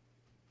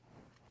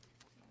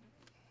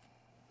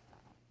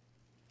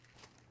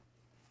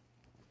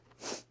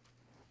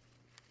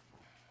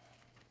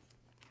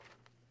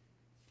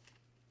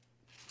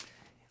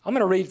 I'm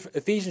going to read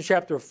Ephesians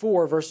chapter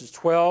 4, verses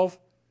 12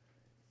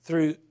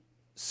 through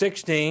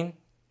 16.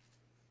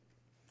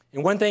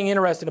 And one thing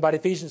interesting about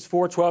Ephesians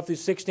 4, 12 through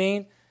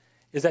 16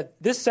 is that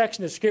this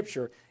section of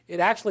Scripture, it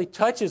actually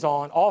touches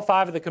on all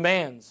 5 of the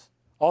commands,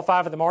 all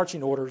 5 of the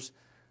marching orders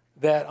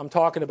that I'm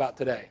talking about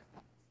today.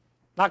 I'm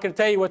not going to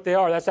tell you what they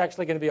are. That's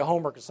actually going to be a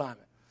homework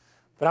assignment.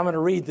 But I'm going to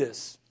read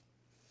this.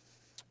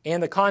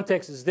 And the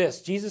context is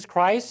this. Jesus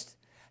Christ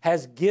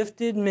has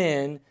gifted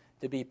men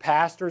to be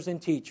pastors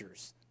and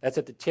teachers. That's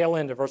at the tail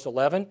end of verse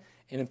 11,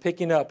 and I'm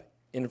picking up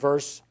in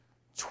verse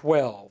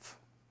 12.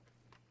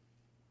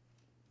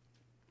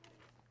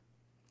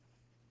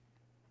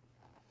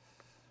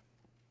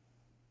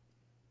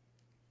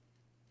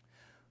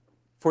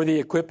 For the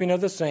equipping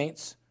of the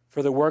saints,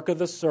 for the work of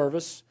the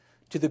service,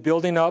 to the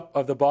building up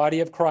of the body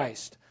of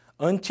Christ,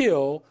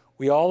 until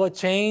we all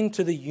attain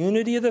to the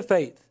unity of the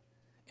faith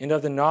and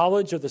of the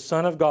knowledge of the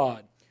Son of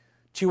God,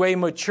 to a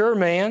mature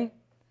man,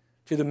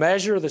 to the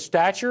measure of the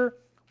stature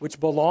which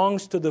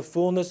belongs to the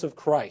fullness of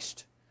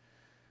Christ.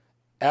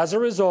 As a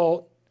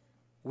result,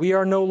 we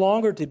are no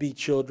longer to be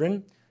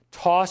children,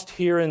 tossed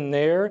here and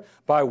there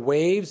by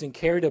waves and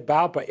carried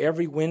about by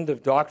every wind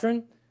of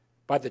doctrine,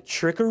 by the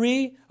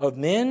trickery of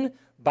men,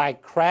 by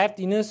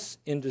craftiness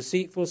and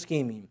deceitful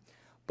scheming.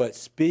 But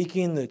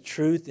speaking the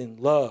truth in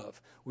love,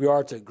 we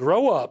are to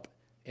grow up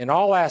in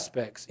all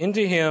aspects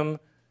into Him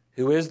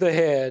who is the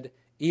head,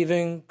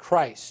 even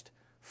Christ,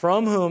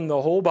 from whom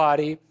the whole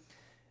body,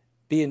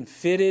 being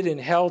fitted and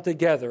held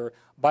together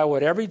by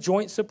what every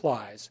joint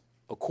supplies,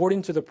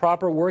 according to the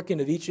proper working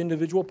of each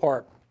individual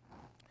part,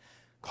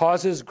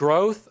 causes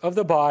growth of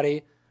the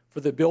body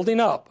for the building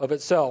up of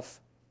itself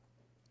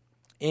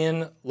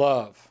in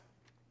love.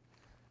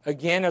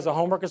 Again, as a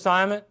homework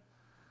assignment,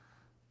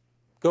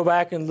 go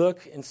back and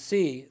look and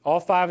see. All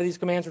 5 of these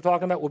commands we're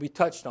talking about will be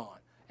touched on.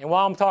 And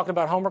while I'm talking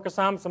about homework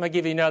assignments, I'm going to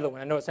give you another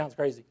one. I know it sounds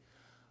crazy.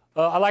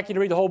 I'd like you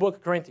to read the whole book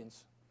of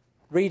Corinthians.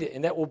 Read it,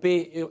 and that will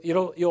be,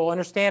 you'll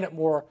understand it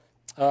more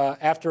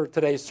after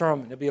today's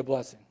sermon. It'll be a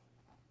blessing.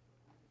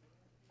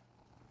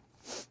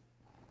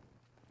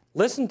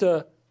 Listen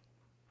to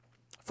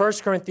 1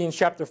 Corinthians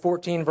chapter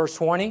 14, verse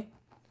 20.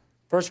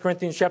 1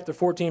 Corinthians chapter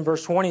 14,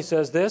 verse 20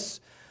 says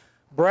this,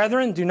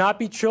 Brethren, do not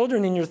be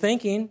children in your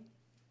thinking,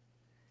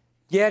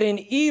 yet in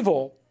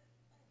evil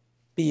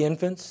be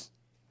infants,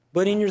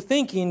 but in your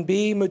thinking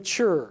be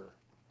mature.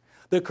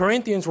 The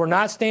Corinthians were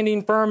not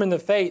standing firm in the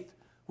faith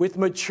with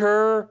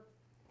mature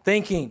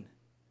thinking.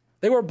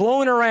 They were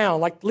blowing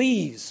around like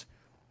leaves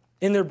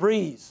in their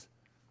breeze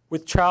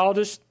with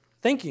childish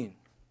thinking.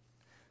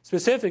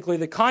 Specifically,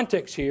 the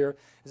context here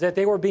is that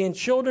they were being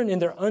children in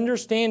their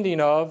understanding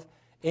of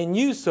and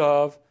use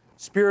of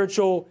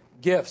spiritual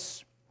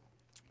gifts.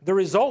 The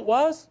result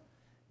was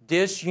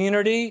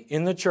disunity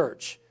in the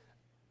church,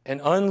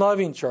 an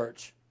unloving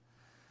church,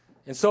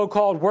 and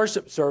so-called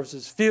worship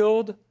services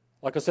filled,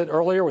 like I said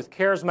earlier, with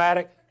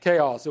charismatic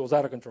chaos. It was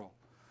out of control.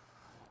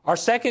 Our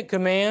second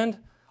command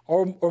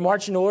or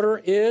marching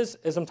order is,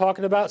 as I'm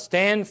talking about,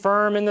 stand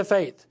firm in the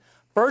faith.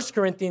 1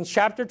 Corinthians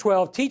chapter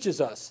 12 teaches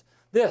us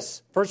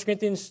this. 1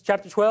 Corinthians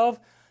chapter 12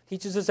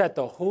 teaches us that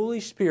the Holy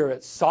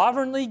Spirit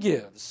sovereignly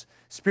gives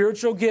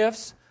spiritual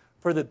gifts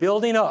for the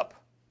building up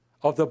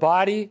of the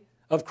body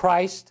of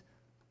Christ,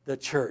 the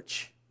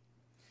church.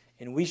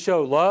 And we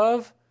show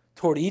love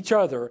toward each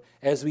other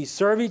as we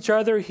serve each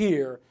other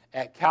here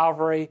at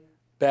Calvary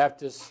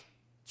Baptist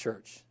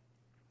Church.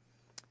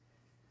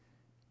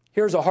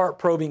 Here's a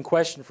heart-probing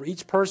question for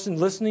each person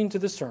listening to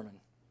this sermon.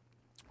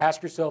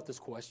 Ask yourself this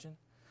question.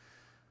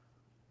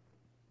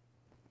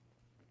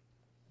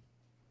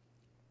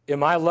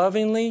 Am I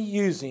lovingly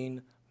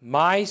using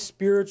my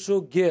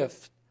spiritual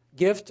gift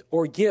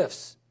or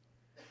gifts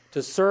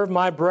to serve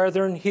my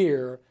brethren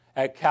here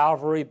at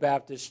Calvary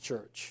Baptist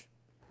Church?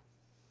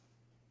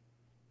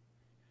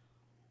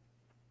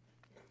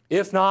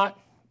 If not,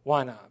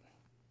 why not?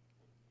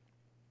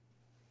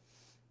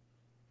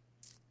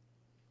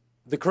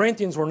 The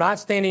Corinthians were not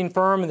standing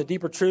firm in the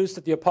deeper truths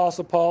that the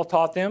Apostle Paul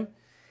taught them.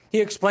 He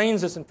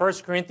explains this in 1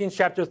 Corinthians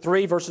chapter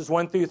 3, verses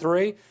 1 through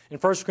 3. In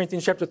 1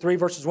 Corinthians chapter 3,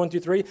 verses 1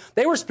 through 3,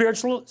 they were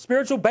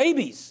spiritual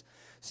babies,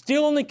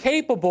 still only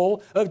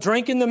capable of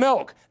drinking the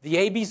milk, the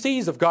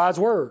ABCs of God's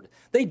Word.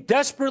 They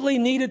desperately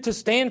needed to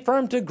stand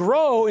firm to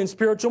grow in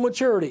spiritual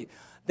maturity.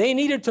 They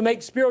needed to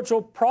make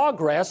spiritual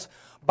progress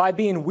by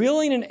being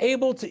willing and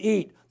able to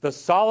eat the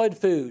solid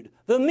food,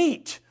 the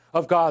meat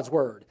of God's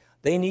Word.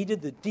 They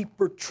needed the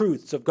deeper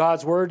truths of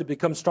God's Word to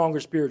become stronger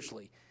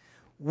spiritually.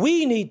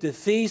 We need to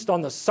feast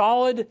on the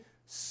solid,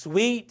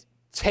 sweet,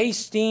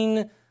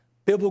 tasting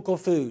biblical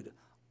food,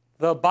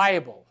 the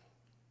Bible.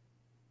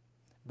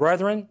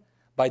 Brethren,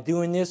 by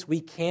doing this,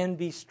 we can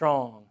be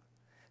strong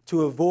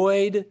to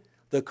avoid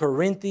the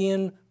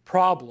Corinthian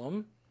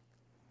problem,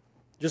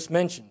 just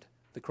mentioned,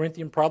 the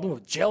Corinthian problem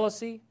of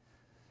jealousy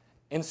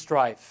and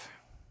strife.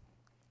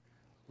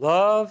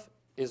 Love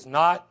is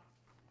not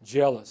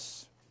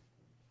jealous.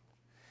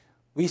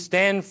 We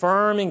stand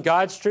firm in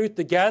God's truth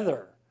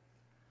together,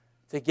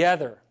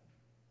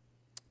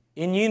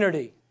 in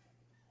unity.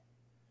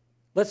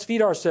 Let's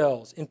feed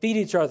ourselves and feed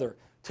each other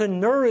to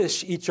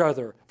nourish each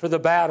other for the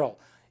battle,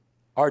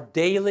 our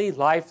daily,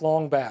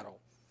 lifelong battle.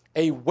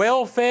 A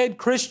well-fed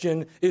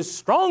Christian is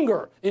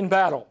stronger in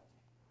battle.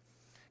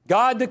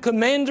 God, the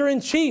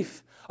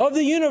commander-in-chief of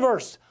the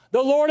universe,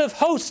 the Lord of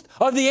hosts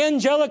of the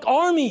angelic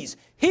armies,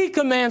 He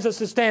commands us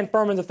to stand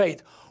firm in the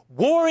faith,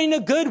 warring a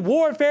good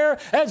warfare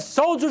as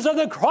soldiers of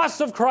the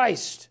cross of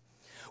Christ.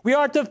 We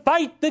are to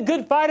fight the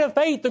good fight of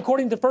faith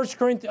according to 1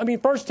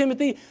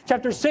 Timothy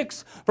chapter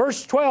 6,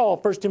 verse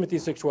 12, 1 Timothy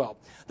 6:12.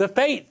 The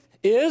faith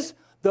is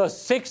the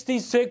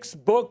 66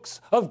 books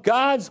of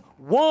God's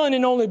one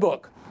and only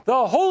book,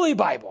 the Holy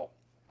Bible.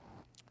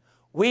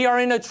 We are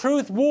in a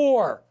truth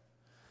war.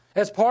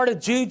 As part of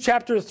Jude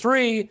chapter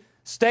 3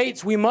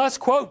 states, we must,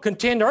 quote,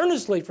 contend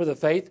earnestly for the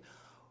faith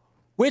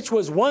which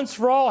was once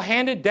for all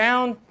handed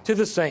down to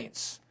the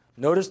saints.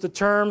 Notice the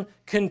term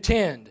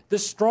contend.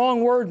 This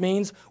strong word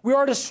means we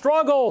are to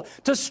struggle,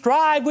 to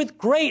strive with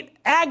great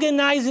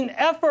agonizing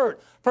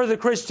effort for the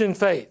Christian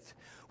faith.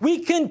 We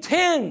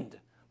contend,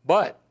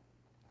 but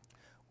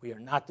we are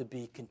not to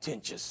be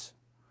contentious.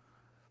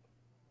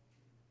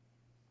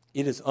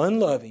 It is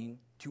unloving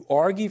to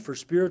argue for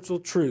spiritual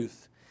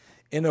truth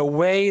in a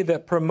way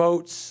that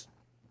promotes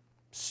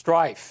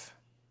strife.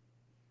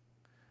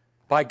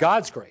 By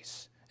God's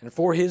grace and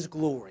for His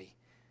glory,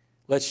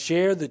 let's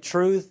share the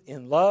truth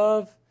in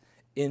love,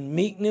 in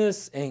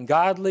meekness and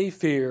godly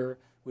fear,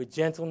 with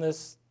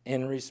gentleness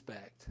and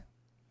respect.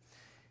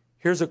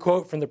 Here's a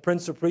quote from the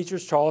Prince of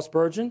Preachers, Charles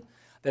Spurgeon,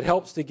 that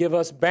helps to give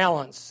us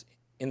balance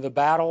in the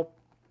battle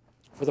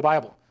for the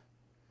Bible.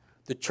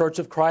 The Church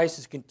of Christ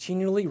is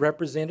continually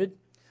represented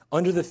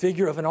under the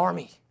figure of an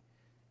army.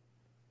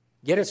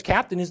 Yet its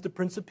captain is the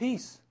Prince of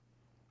Peace.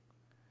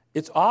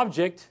 Its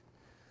object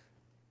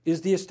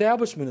is the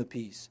establishment of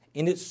peace,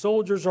 and its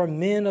soldiers are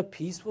men of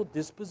peaceful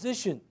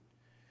disposition.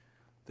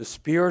 The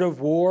spirit of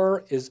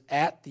war is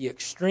at the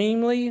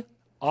extremely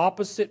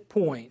opposite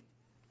point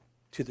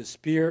to the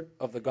spirit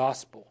of the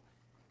gospel.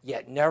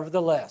 Yet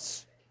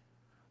nevertheless,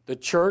 the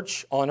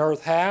church on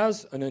earth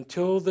has, and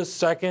until the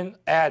second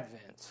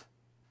advent,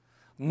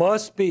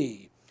 must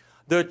be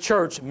the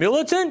church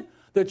militant,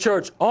 the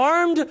church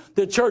armed,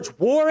 the church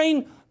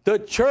warring, the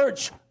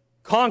church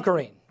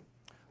conquering.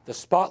 The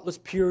spotless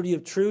purity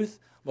of truth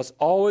must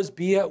always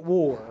be at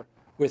war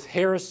with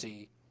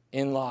heresy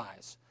and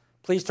lies.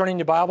 Please turn in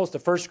your Bibles to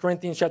 1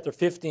 Corinthians chapter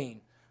 15.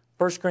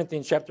 1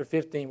 Corinthians chapter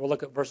 15, we'll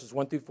look at verses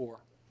 1 through 4.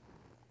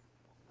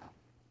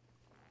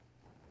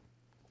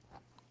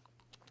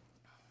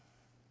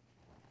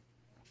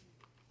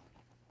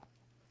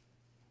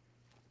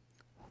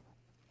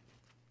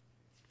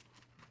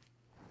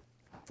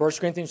 First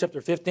Corinthians chapter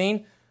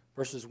 15,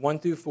 verses 1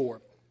 through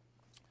 4.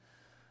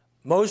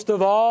 Most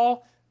of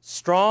all,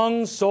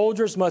 strong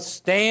soldiers must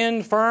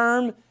stand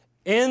firm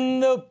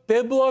in the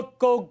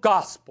biblical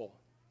gospel.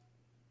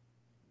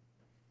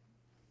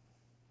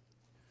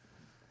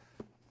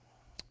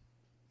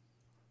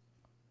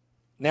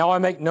 Now I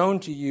make known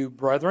to you,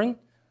 brethren,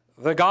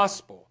 the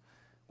gospel,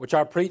 which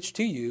I preached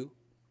to you,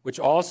 which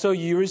also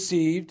you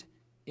received,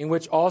 in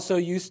which also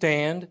you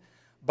stand,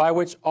 by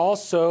which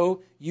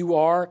also you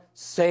are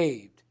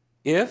saved,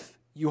 if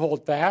you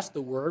hold fast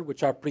the word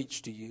which I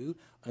preached to you,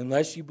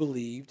 unless you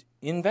believed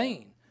in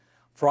vain.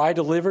 For I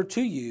delivered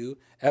to you,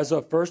 as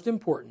of first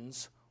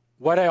importance,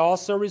 what I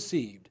also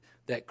received,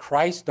 that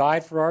Christ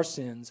died for our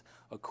sins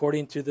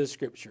according to the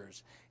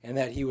Scriptures, and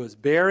that he was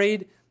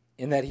buried,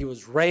 and that he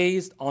was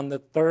raised on the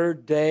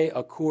third day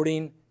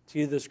according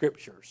to the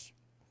Scriptures.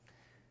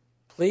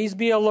 Please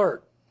be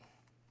alert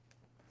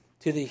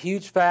to the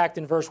huge fact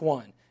in verse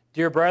 1.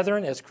 Dear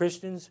brethren, as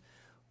Christians,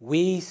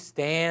 we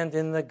stand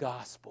in the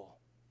gospel.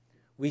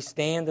 We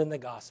stand in the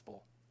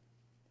gospel.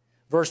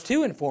 Verse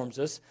 2 informs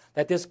us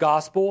that this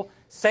gospel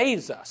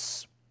saves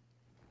us.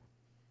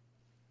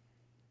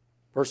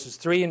 Verses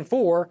 3 and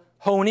 4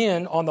 hone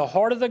in on the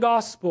heart of the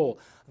gospel.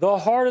 The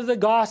heart of the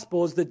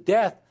gospel is the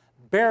death,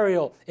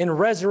 burial, and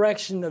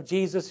resurrection of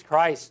Jesus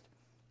Christ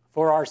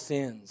for our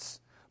sins,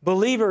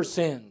 believers'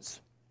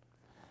 sins.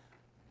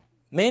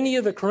 Many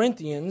of the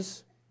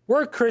Corinthians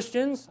were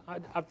Christians.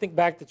 I think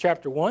back to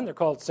chapter 1, they're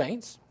called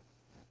saints.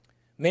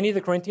 Many of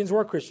the Corinthians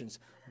were Christians,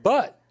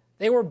 but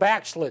they were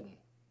backslidden.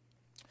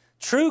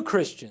 True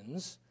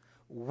Christians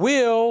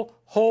will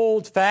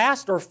hold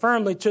fast or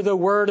firmly to the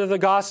word of the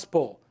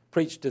gospel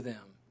preached to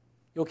them.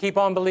 You'll keep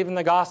on believing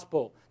the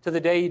gospel to the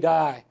day you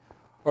die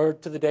or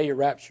to the day you're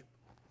raptured,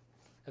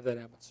 if that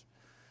happens.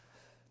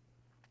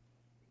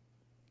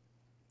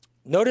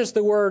 Notice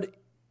the word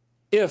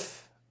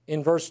if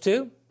in verse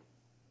 2.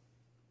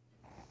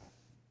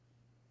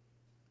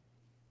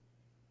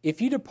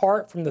 If you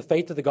depart from the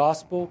faith of the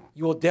gospel,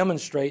 you will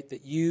demonstrate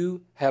that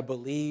you have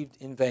believed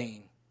in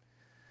vain.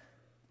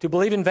 To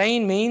believe in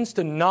vain means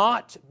to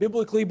not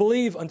biblically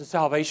believe unto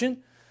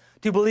salvation.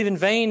 To believe in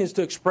vain is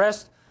to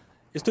express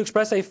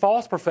a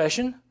false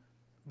profession.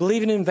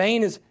 Believing in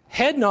vain is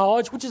head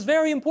knowledge, which is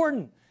very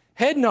important.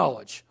 Head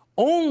knowledge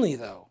only,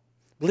 though.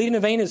 Believing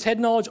in vain is head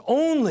knowledge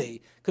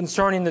only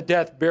concerning the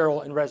death,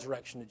 burial, and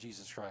resurrection of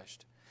Jesus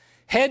Christ.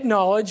 Head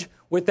knowledge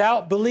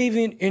without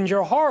believing in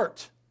your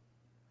heart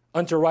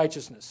unto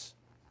righteousness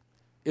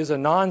is a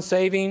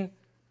non-saving,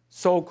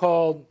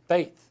 so-called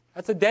faith.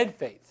 That's a dead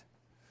faith.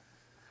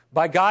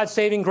 By God's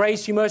saving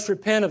grace, you must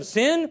repent of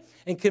sin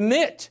and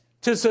commit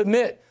to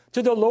submit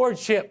to the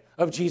lordship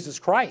of Jesus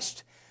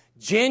Christ.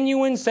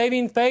 Genuine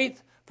saving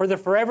faith for the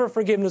forever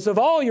forgiveness of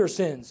all your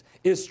sins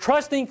is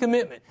trusting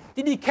commitment.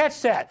 Did you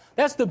catch that?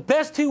 That's the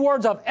best two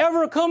words I've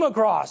ever come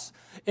across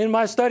in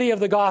my study of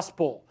the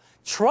gospel.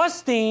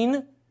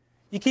 Trusting,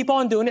 you keep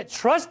on doing it,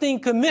 trusting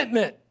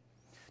commitment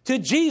to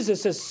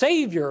Jesus as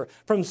Savior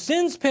from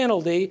sin's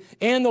penalty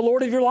and the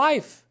Lord of your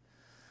life.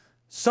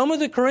 Some of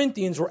the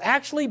Corinthians were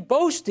actually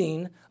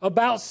boasting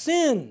about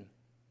sin.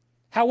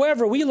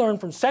 However, we learn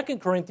from 2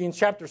 Corinthians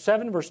chapter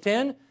 7, verse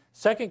 10,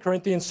 2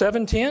 Corinthians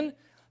 7:10,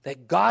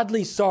 that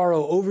godly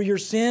sorrow over your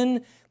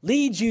sin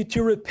leads you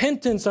to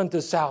repentance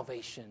unto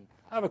salvation.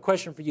 I have a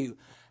question for you.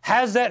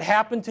 Has that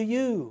happened to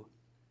you?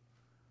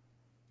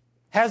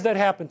 Has that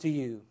happened to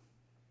you?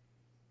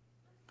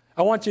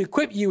 I want to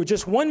equip you with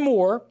just one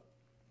more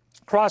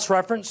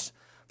cross-reference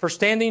for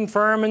standing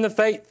firm in the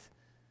faith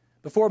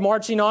before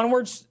marching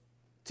onwards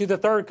to the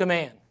third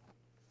command.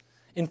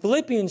 In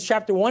Philippians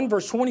chapter 1,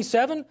 verse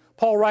 27,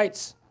 Paul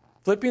writes,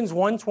 Philippians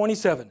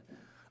 1:27,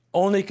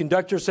 only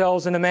conduct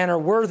yourselves in a manner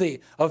worthy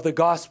of the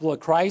gospel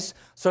of Christ,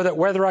 so that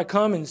whether I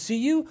come and see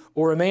you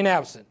or remain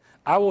absent,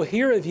 I will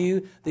hear of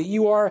you that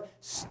you are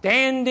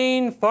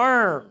standing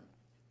firm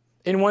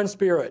in one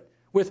spirit,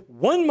 with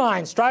one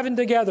mind, striving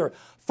together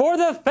for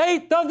the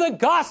faith of the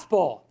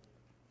gospel.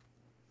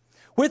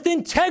 With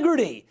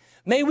integrity,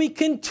 may we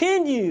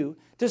continue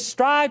to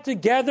strive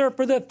together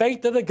for the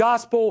faith of the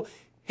gospel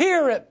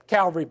here at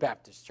Calvary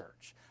Baptist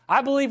Church.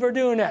 I believe we're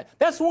doing that.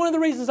 That's one of the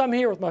reasons I'm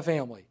here with my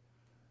family.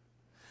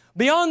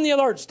 Be on the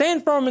alert.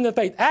 Stand firm in the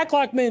faith. Act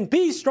like men.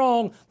 Be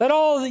strong. Let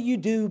all that you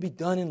do be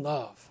done in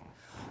love.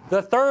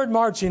 The third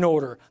marching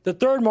order, the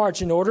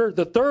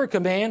third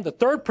command, the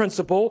third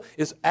principle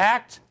is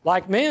act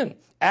like men.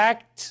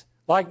 Act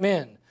like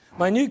men.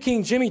 My New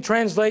King Jimmy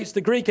translates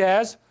the Greek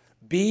as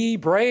be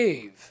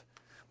brave.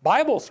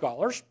 Bible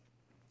scholars,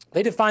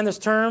 they define this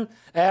term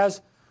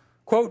as,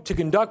 quote, to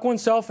conduct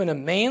oneself in a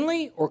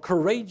manly or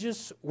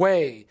courageous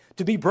way,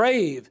 to be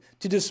brave,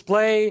 to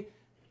display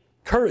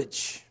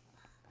courage.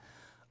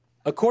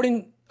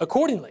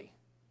 Accordingly,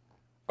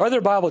 Other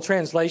Bible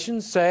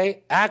translations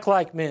say, act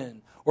like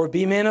men, or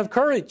be men of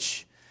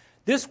courage.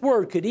 This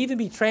word could even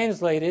be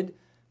translated,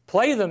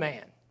 play the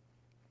man,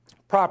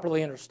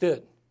 properly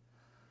understood.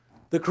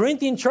 The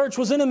Corinthian church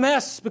was in a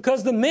mess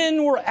because the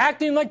men were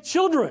acting like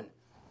children.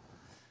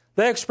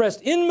 They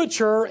expressed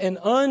immature and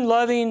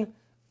unloving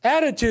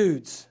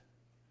attitudes.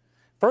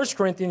 1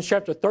 Corinthians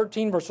chapter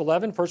 13, verse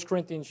 11, 1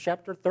 Corinthians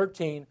chapter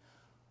 13,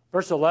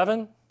 verse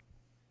 11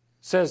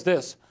 says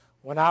this,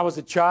 when I was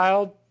a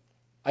child,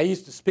 I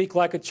used to speak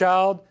like a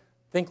child,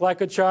 think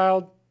like a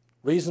child,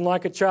 reason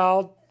like a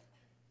child.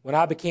 When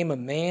I became a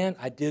man,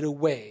 I did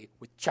away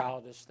with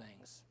childish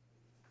things.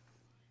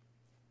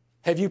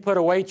 Have you put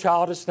away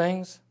childish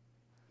things?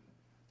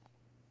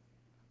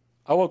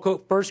 I will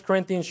quote 1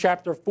 Corinthians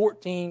chapter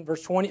 14,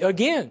 verse 20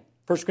 again.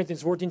 1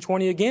 Corinthians 14,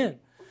 20 again.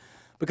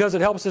 Because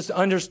it helps us to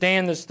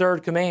understand this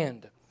third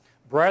command.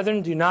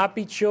 Brethren, do not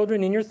be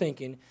children in your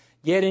thinking,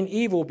 yet in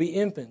evil be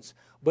infants,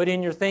 but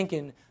in your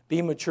thinking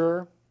be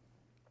mature.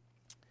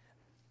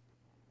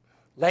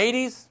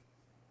 Ladies,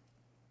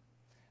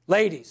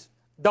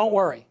 don't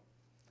worry.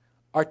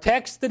 Our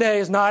text today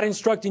is not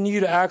instructing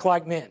you to act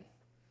like men.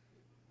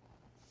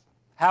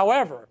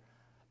 However,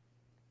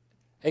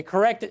 a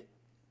correct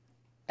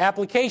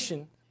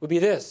application would be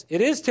this.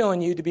 It is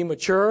telling you to be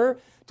mature,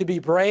 to be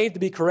brave, to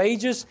be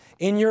courageous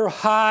in your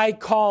high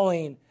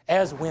calling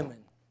as women.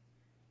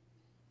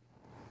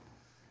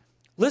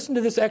 Listen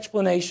to this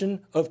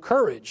explanation of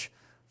courage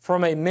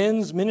from a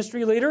men's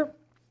ministry leader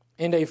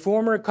and a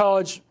former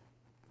college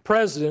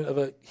president of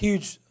a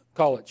huge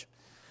college.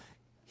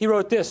 He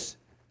wrote this,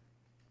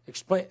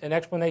 an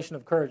explanation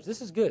of courage.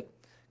 This is good.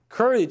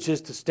 Courage is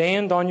to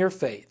stand on your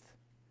faith,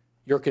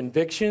 your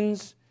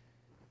convictions,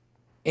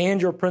 and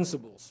your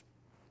principles.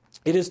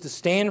 It is to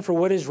stand for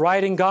what is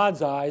right in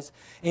God's eyes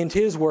and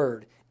His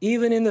Word,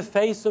 even in the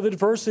face of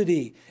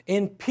adversity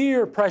and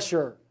peer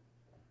pressure.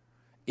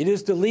 It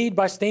is to lead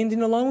by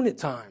standing alone at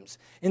times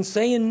and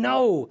saying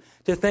no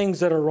to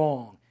things that are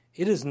wrong.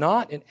 It is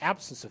not an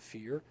absence of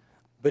fear,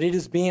 but it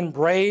is being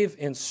brave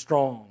and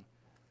strong.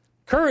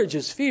 Courage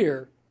is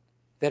fear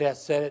that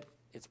has said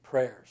its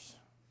prayers.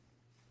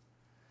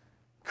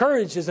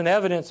 Courage is an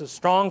evidence of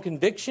strong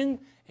conviction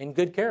and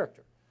good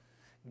character.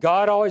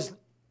 God always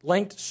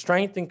linked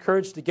strength and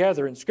courage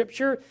together in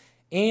Scripture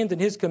and in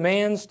His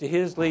commands to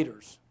His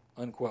leaders,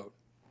 unquote.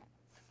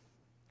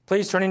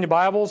 Please turn in your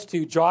Bibles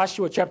to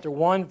Joshua chapter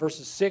 1,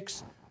 verses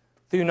 6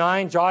 through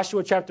 9.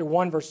 Joshua chapter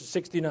 1, verses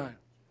 6 through 9.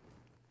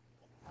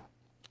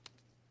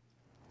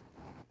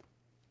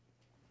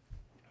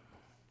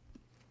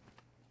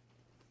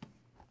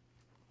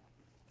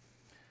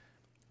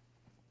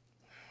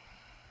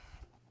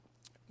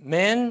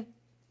 Men,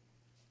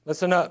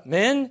 listen up.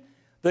 Men,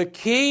 the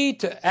key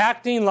to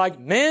acting like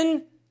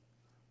men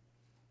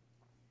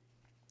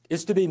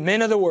is to be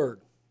men of the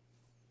Word.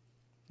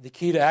 The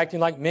key to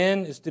acting like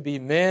men is to be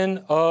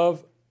men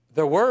of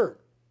the Word.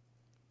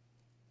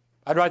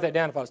 I'd write that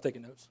down if I was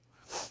taking notes.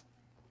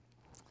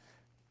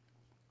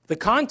 The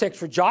context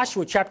for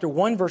Joshua chapter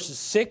 1, verses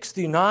 6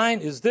 through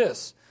 9 is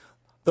this.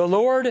 The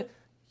Lord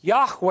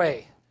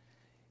Yahweh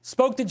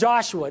spoke to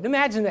Joshua.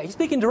 Imagine that. He's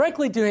speaking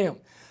directly to him.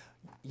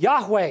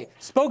 Yahweh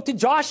spoke to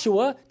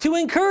Joshua to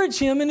encourage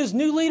him in his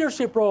new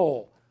leadership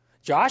role.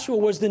 Joshua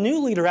was the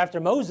new leader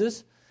after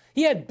Moses.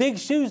 He had big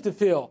shoes to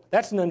fill.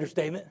 That's an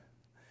understatement.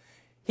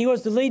 He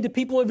was to lead the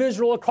people of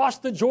Israel across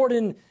the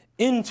Jordan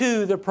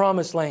into the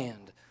promised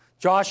land.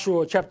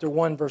 Joshua chapter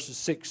 1, verses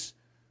 6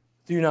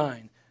 through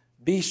 9.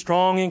 Be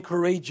strong and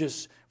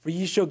courageous, for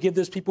ye shall give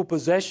this people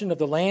possession of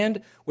the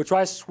land which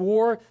I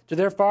swore to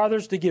their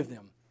fathers to give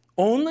them.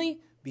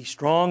 Only be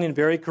strong and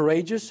very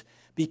courageous.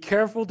 Be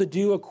careful to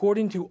do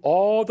according to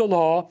all the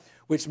law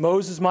which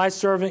Moses my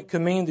servant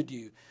commanded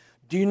you.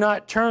 Do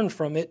not turn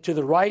from it to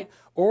the right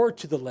or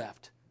to the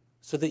left,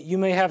 so that you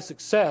may have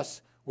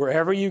success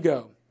wherever you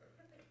go.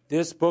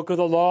 This book of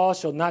the law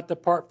shall not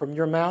depart from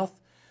your mouth,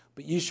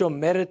 but you shall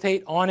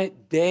meditate on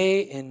it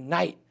day and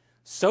night,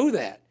 so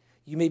that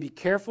you may be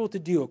careful to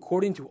do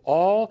according to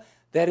all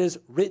that is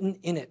written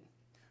in it.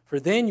 For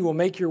then you will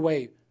make your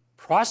way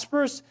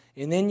prosperous,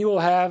 and then you will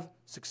have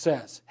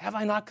success. Have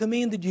I not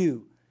commanded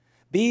you?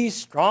 Be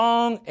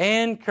strong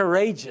and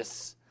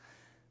courageous.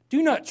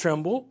 Do not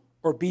tremble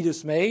or be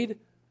dismayed,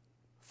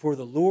 for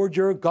the Lord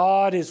your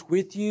God is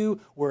with you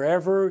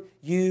wherever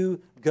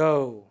you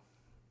go.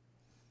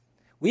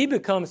 We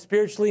become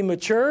spiritually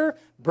mature,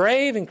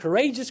 brave, and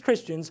courageous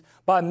Christians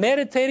by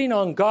meditating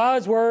on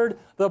God's Word,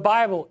 the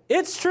Bible.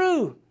 It's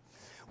true.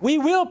 We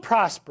will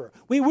prosper.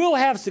 We will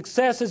have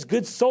success as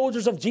good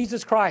soldiers of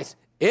Jesus Christ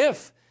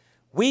if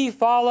we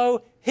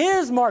follow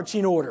His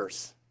marching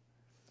orders,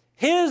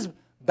 His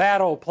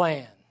battle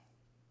plan.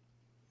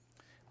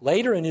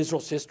 Later in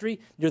Israel's history,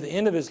 near the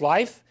end of his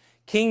life,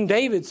 King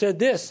David said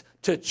this,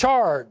 to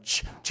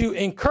charge, to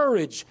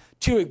encourage,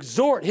 to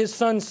exhort his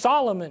son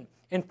Solomon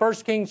in 1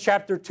 Kings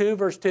chapter 2,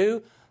 verse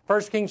 2.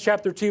 1 Kings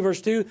chapter 2,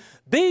 verse 2.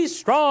 Be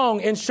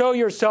strong and show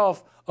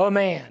yourself a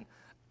man.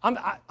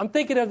 I'm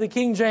thinking of the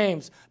King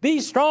James. Be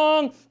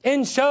strong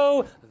and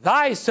show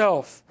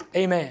thyself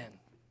a man.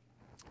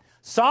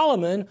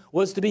 Solomon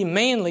was to be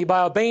manly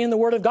by obeying the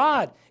word of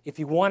God if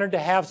he wanted to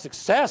have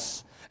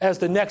success as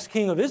the next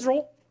king of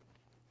Israel.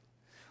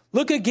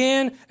 Look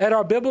again at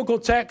our biblical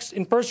text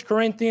in 1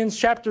 Corinthians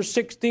chapter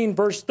 16,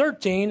 verse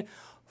 13,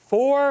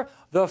 for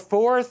the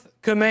fourth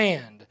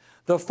command.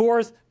 The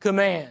fourth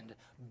command.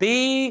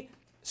 Be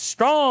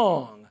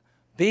strong.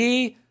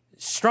 Be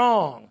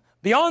strong.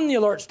 Be on the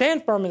alert.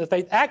 Stand firm in the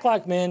faith. Act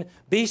like men.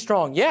 Be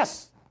strong.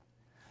 Yes,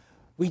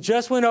 we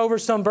just went over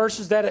some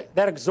verses that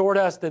exhort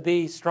us to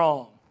be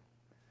strong.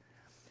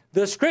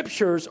 The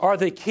Scriptures are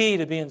the key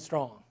to being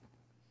strong.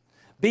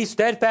 Be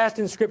steadfast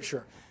in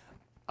Scripture.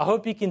 I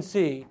hope you can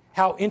see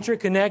how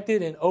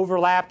interconnected and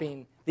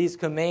overlapping these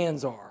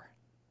commands are.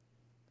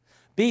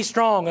 Be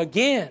strong.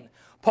 Again,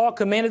 Paul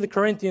commanded the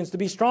Corinthians to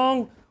be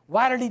strong.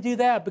 Why did he do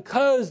that?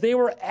 Because they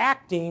were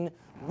acting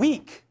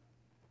weak.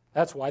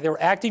 That's why they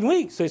were acting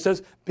weak. So he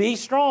says, be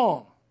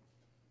strong.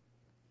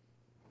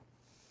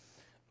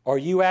 Are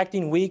you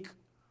acting weak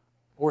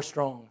or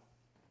strong?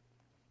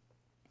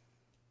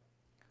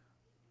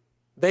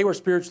 They were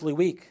spiritually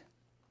weak.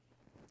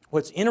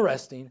 What's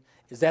interesting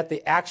is that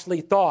they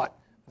actually thought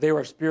they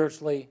were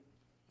spiritually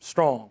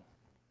strong.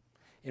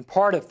 In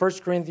part of 1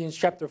 Corinthians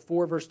chapter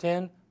 4, verse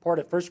 10,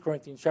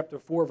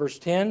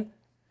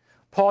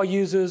 Paul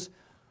uses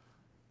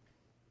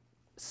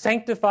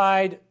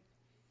sanctified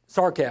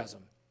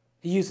sarcasm.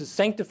 He uses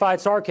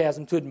sanctified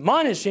sarcasm to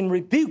admonish and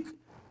rebuke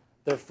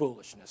their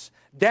foolishness.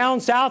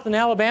 Down south in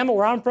Alabama,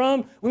 where I'm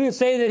from, we would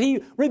say that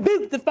he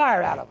rebuked the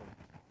fire out of them.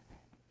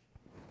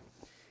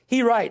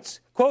 He writes,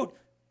 quote,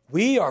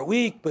 we are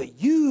weak,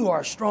 but you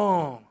are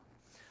strong.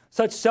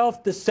 Such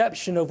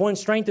self-deception of one's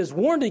strength is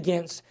warned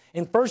against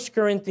in 1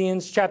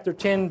 Corinthians chapter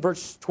 10,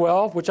 verse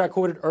 12, which I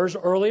quoted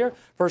earlier,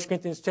 1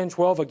 Corinthians 10,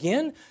 12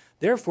 again.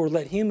 Therefore,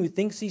 let him who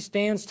thinks he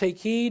stands take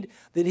heed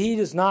that he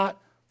does not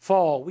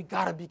fall. We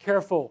got to be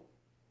careful.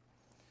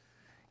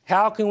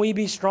 How can we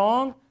be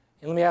strong?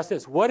 And let me ask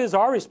this. What is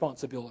our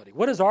responsibility?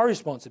 What is our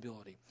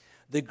responsibility?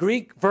 The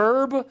Greek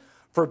verb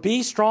for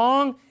be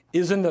strong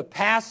is in the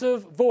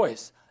passive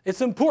voice. It's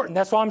important.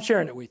 That's why I'm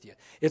sharing it with you.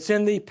 It's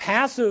in the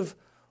passive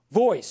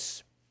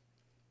voice.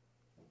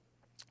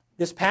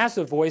 This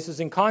passive voice is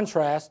in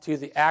contrast to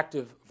the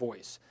active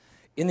voice.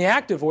 In the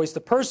active voice,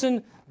 the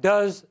person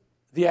does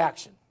the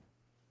action.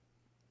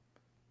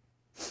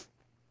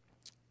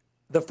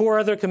 The four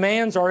other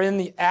commands are in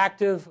the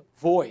active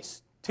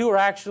voice. Two are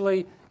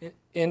actually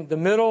in the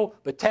middle,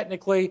 but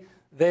technically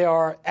they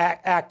are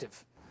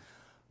active.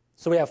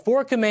 So we have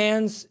four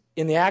commands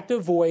in the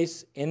active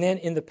voice, and then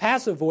in the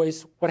passive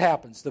voice, what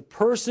happens? The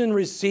person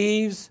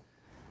receives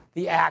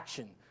the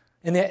action.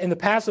 In the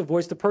passive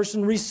voice, the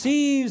person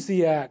receives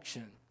the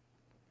action.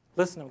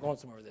 Listen, I'm going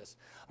somewhere with this.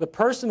 The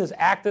person is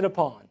acted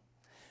upon.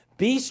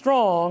 Be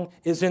strong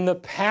is in the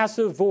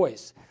passive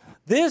voice.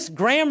 This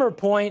grammar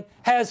point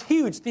has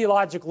huge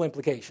theological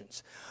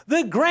implications.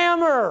 The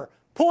grammar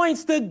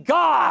points to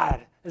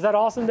God. Is that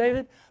awesome,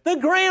 David? The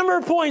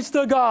grammar points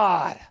to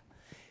God.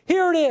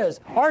 Here it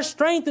is. Our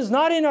strength is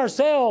not in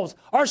ourselves.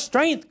 Our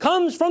strength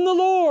comes from the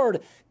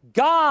Lord.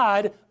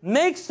 God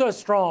makes us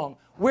strong.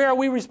 Where are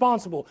we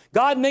responsible?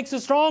 God makes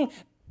us strong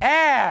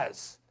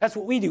that's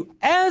what we do,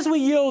 as we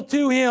yield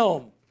to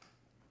Him.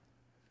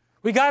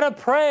 We got to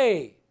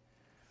pray.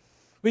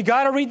 We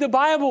got to read the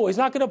Bible. He's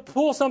not going to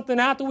pull something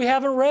out that we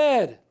haven't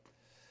read.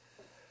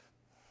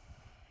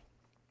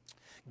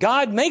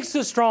 God makes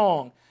us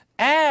strong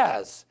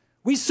as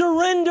we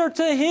surrender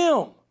to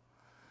Him.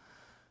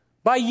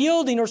 By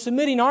yielding or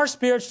submitting our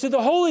spirits to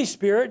the Holy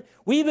Spirit,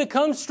 we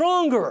become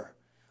stronger.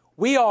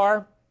 We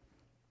are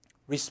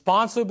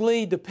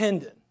responsibly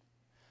dependent.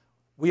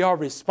 We are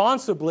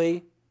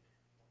responsibly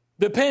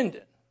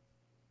dependent.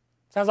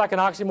 Sounds like an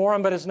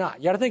oxymoron, but it's not.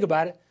 You got to think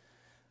about it.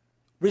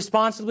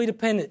 Responsibly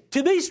dependent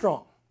to be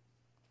strong.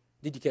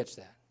 Did you catch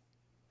that?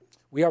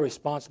 We are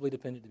responsibly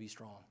dependent to be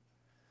strong.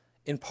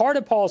 In part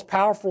of Paul's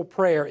powerful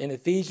prayer in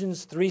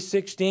Ephesians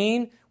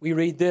 3:16, we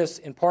read this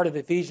in part of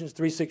Ephesians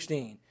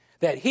 3:16,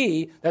 that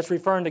He, that's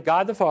referring to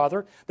God the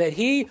Father, that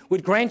He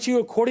would grant you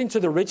according to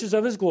the riches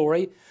of His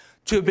glory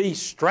to be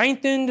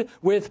strengthened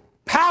with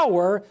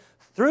power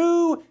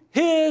through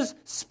His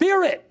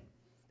Spirit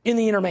in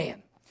the inner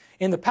man.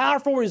 And the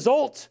powerful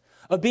result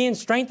of being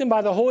strengthened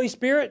by the Holy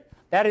Spirit,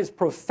 that is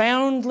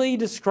profoundly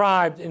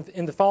described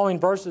in the following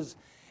verses,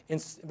 in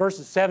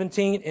verses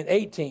 17 and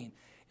 18.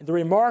 And the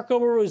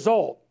remarkable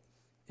result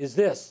is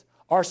this: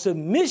 our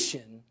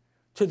submission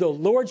to the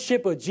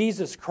Lordship of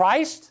Jesus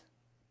Christ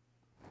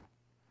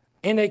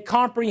and a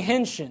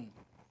comprehension,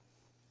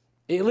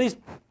 at least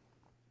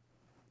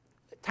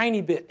a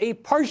tiny bit, a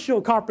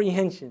partial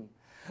comprehension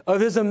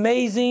of His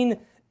amazing,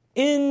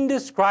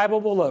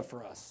 indescribable love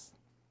for us.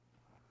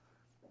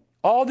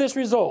 All this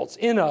results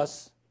in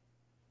us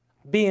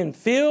being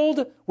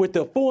filled with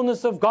the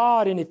fullness of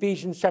God in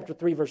Ephesians chapter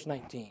 3, verse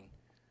 19.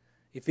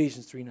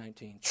 Ephesians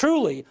 3:19.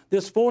 Truly,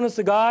 this fullness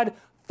of God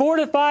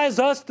fortifies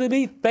us to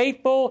be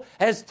faithful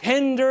as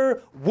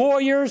tender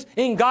warriors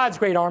in God's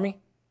great army.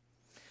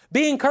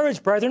 Be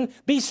encouraged, brethren.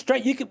 We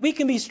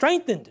can be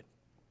strengthened.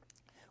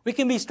 We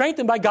can be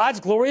strengthened by God's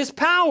glorious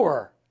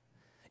power.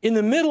 In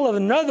the middle of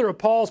another of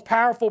Paul's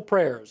powerful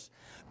prayers,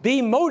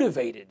 be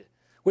motivated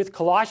with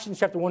Colossians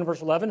chapter 1,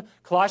 verse 11.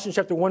 Colossians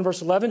chapter 1,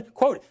 verse 11,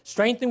 quote,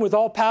 strengthened with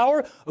all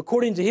power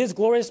according to his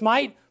glorious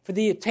might for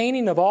the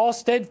attaining of all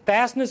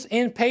steadfastness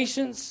and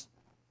patience,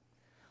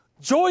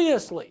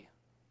 joyously.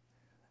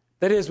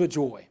 That is, with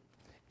joy.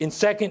 In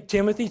 2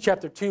 Timothy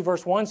chapter 2,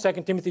 verse 1, 2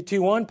 Timothy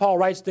 2:1, Paul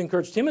writes to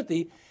encourage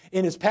Timothy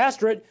in his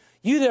pastorate,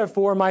 you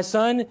therefore, my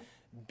son,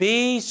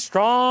 be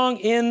strong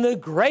in the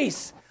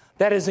grace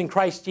that is in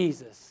Christ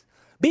Jesus.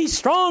 Be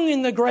strong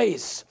in the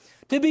grace.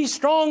 To be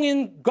strong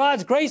in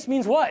God's grace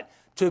means what?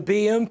 To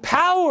be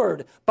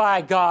empowered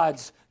by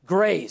God's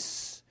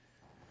grace.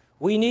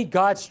 We need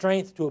God's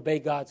strength to obey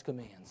God's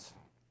commands.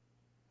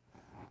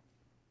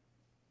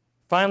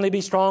 Finally,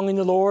 be strong in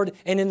the Lord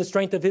and in the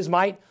strength of his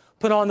might.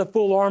 Put on the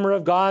full armor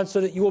of God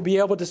so that you will be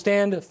able to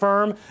stand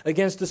firm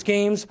against the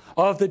schemes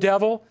of the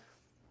devil.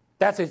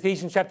 That's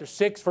Ephesians chapter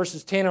 6,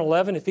 verses 10 and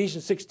 11.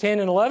 Ephesians 6, 10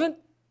 and 11.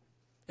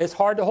 It's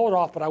hard to hold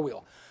off, but I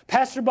will.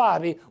 Pastor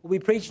Bobby will be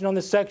preaching on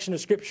this section of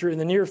Scripture in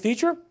the near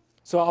future,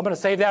 so I'm going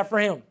to save that for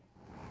him.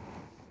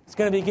 It's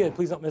going to be good.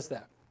 Please don't miss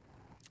that.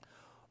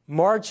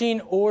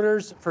 Marching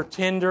orders for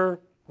tender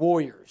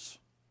warriors.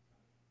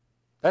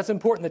 That's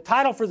important. The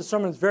title for the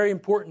sermon is very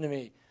important to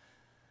me.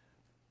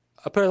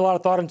 I put a lot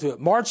of thought into it.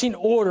 Marching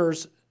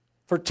orders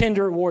for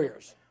tender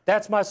warriors.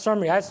 That's my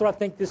summary. That's what I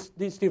think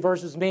these two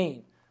verses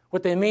mean.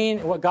 What they mean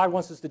and what God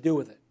wants us to do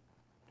with it.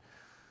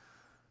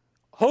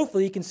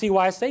 Hopefully you can see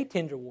why I say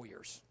tender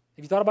warriors.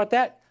 Have you thought about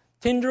that?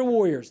 Tender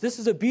warriors. This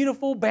is a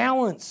beautiful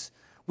balance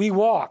we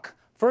walk.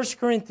 1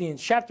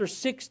 Corinthians chapter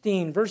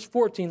 16, verse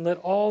 14, let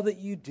all that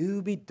you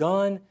do be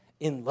done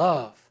in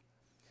love.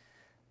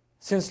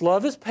 Since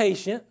love is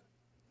patient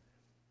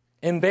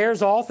and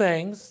bears all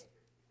things,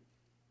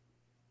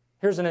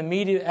 here's an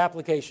immediate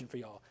application for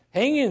y'all.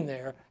 Hang in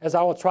there as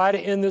I will try to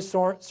end this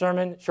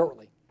sermon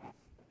shortly.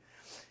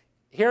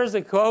 Here's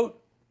a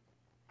quote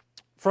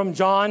from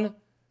John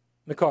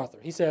MacArthur.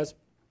 He says,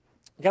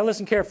 you got to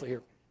listen carefully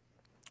here.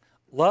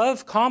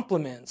 Love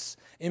complements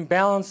and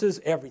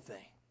balances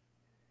everything.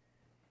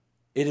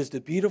 It is the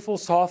beautiful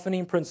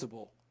softening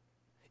principle.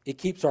 It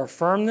keeps our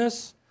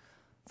firmness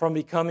from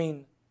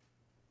becoming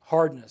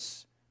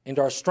hardness and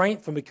our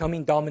strength from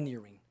becoming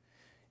domineering.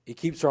 It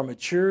keeps our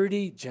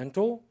maturity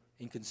gentle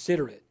and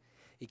considerate.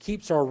 It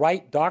keeps our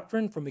right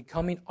doctrine from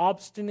becoming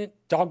obstinate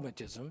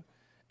dogmatism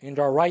and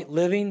our right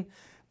living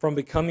from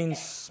becoming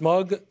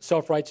smug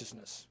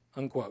self-righteousness,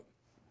 unquote.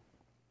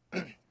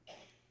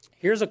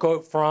 Here's a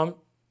quote from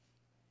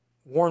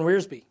Warren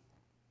Wiersbe.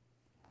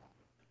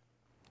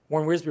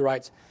 Warren Wiersbe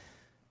writes,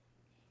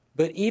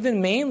 but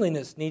even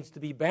manliness needs to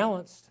be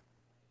balanced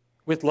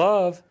with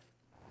love,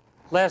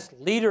 lest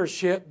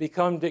leadership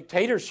become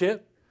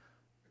dictatorship.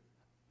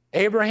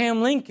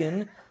 Abraham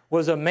Lincoln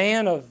was a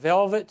man of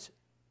velvet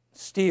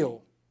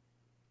steel.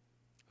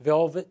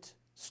 Velvet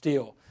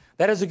steel.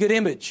 That is a good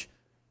image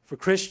for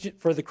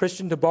the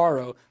Christian to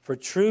borrow, for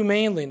true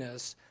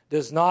manliness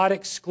does not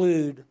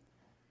exclude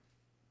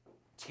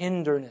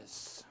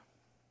tenderness.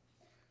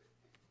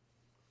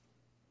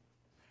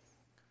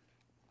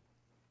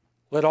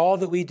 Let all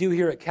that we do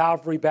here at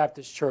Calvary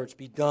Baptist Church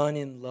be done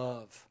in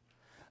love.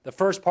 The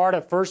first part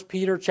of 1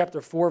 Peter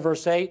chapter 4,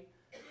 verse 8,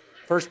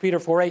 1 Peter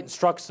 4:8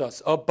 instructs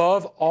us,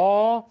 above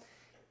all,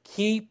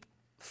 keep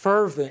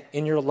fervent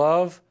in your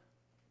love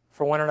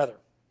for one another.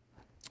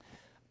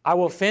 I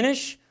will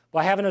finish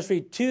by having us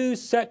read two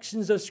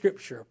sections of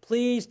Scripture.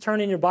 Please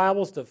turn in your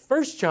Bibles to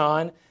 1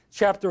 John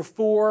chapter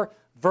 4,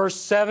 verse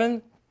 7.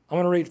 I'm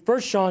going to read 1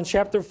 John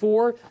chapter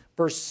 4,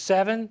 verse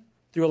 7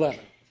 through 11.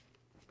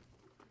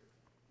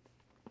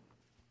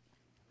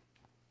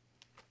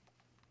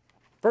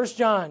 1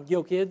 John,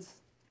 yo kids.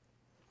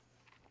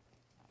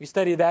 We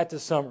studied that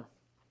this summer.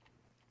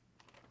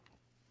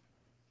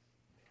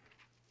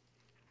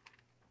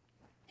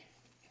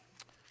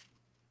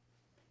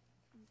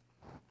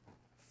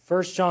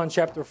 First John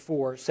chapter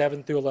 4,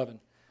 7 through 11.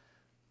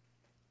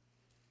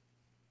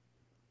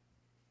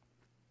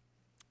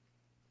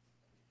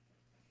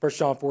 First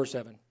John 4,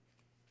 7.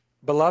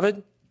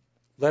 Beloved,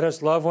 let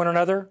us love one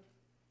another,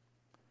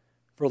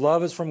 for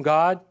love is from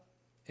God,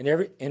 and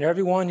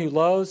everyone who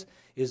loves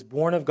is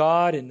born of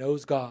God and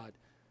knows God.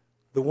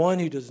 The one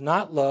who does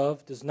not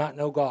love does not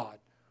know God,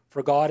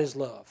 for God is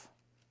love.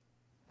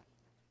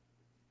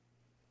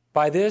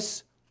 By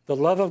this, the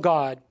love of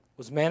God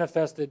was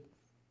manifested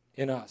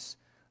in us,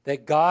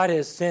 that God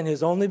has sent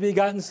his only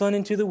begotten Son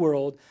into the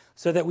world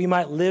so that we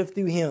might live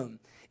through him.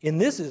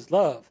 And this is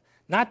love,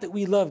 not that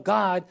we love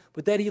God,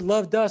 but that he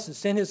loved us and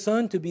sent his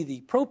Son to be the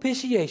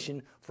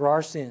propitiation for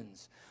our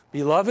sins.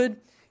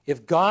 Beloved,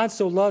 if God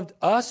so loved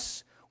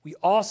us, we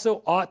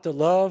also ought to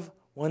love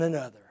one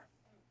another.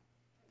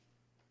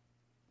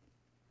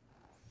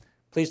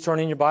 Please turn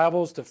in your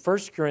Bibles to 1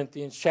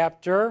 Corinthians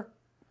chapter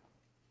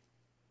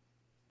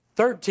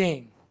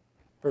 13,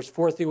 verse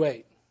 4 through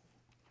 8.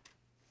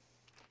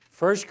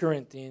 1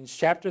 Corinthians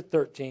chapter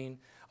 13.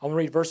 I'm going to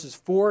read verses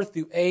 4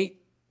 through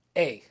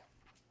 8a.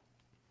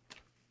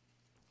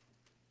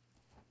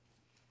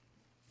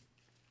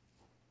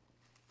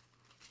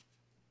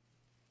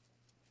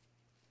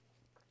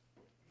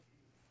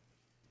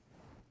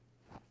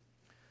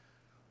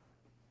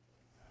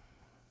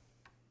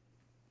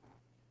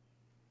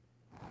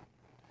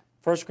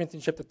 1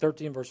 Corinthians chapter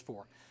 13, verse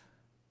 4.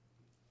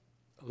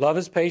 Love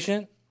is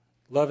patient,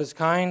 love is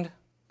kind,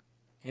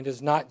 and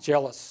is not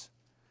jealous.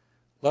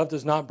 Love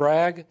does not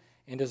brag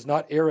and is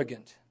not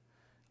arrogant.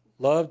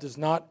 Love does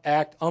not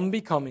act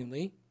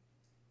unbecomingly.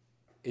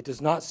 It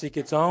does not seek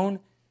its own,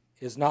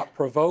 is not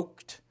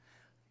provoked,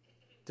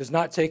 does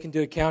not take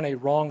into account a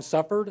wrong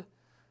suffered,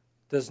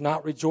 does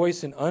not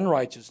rejoice in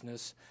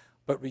unrighteousness,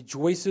 but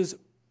rejoices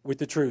with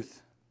the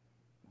truth,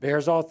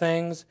 bears all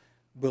things,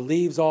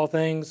 believes all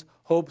things,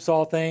 hopes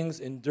all things,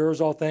 endures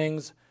all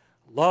things.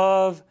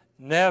 Love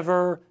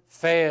never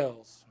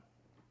fails.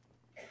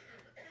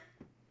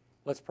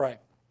 Let's pray.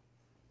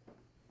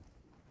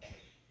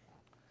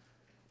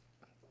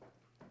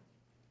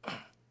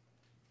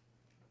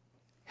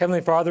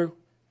 Heavenly Father,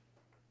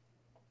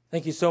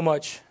 thank you so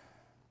much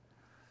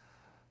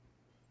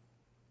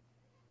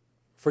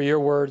for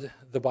your word,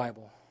 the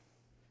Bible,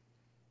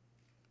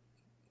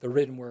 the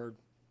written word.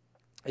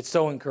 It's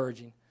so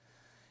encouraging.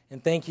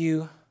 And thank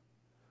you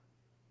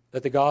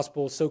that the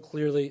gospel so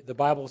clearly, the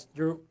Bible,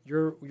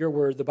 your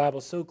word, the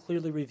Bible so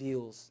clearly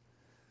reveals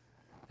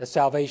that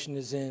salvation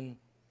is in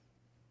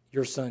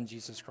your Son,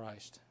 Jesus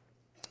Christ.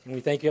 And we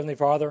thank you, Heavenly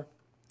Father,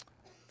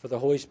 for the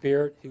Holy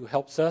Spirit who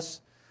helps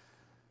us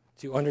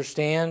to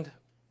understand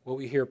what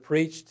we hear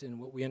preached and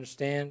what we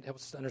understand,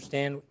 helps us to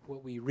understand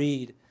what we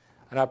read.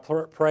 And I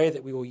pray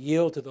that we will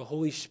yield to the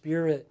Holy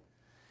Spirit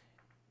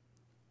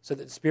so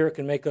that the Spirit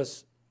can make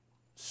us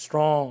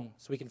strong,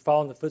 so we can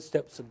follow in the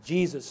footsteps of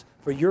Jesus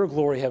for your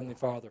glory, Heavenly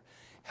Father.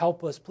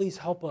 Help us, please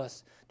help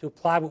us to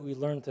apply what we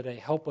learned today.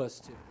 Help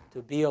us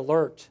to be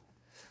alert,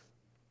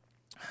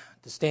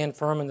 to stand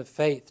firm in the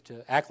faith,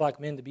 to act like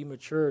men, to be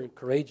mature and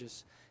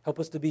courageous. Help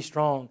us to be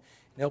strong,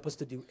 and help us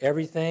to do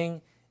everything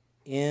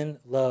in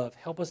love.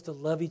 Help us to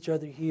love each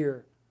other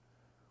here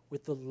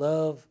with the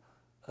love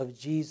of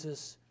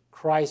Jesus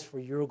Christ for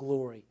your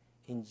glory.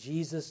 In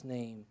Jesus'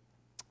 name,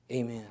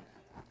 amen.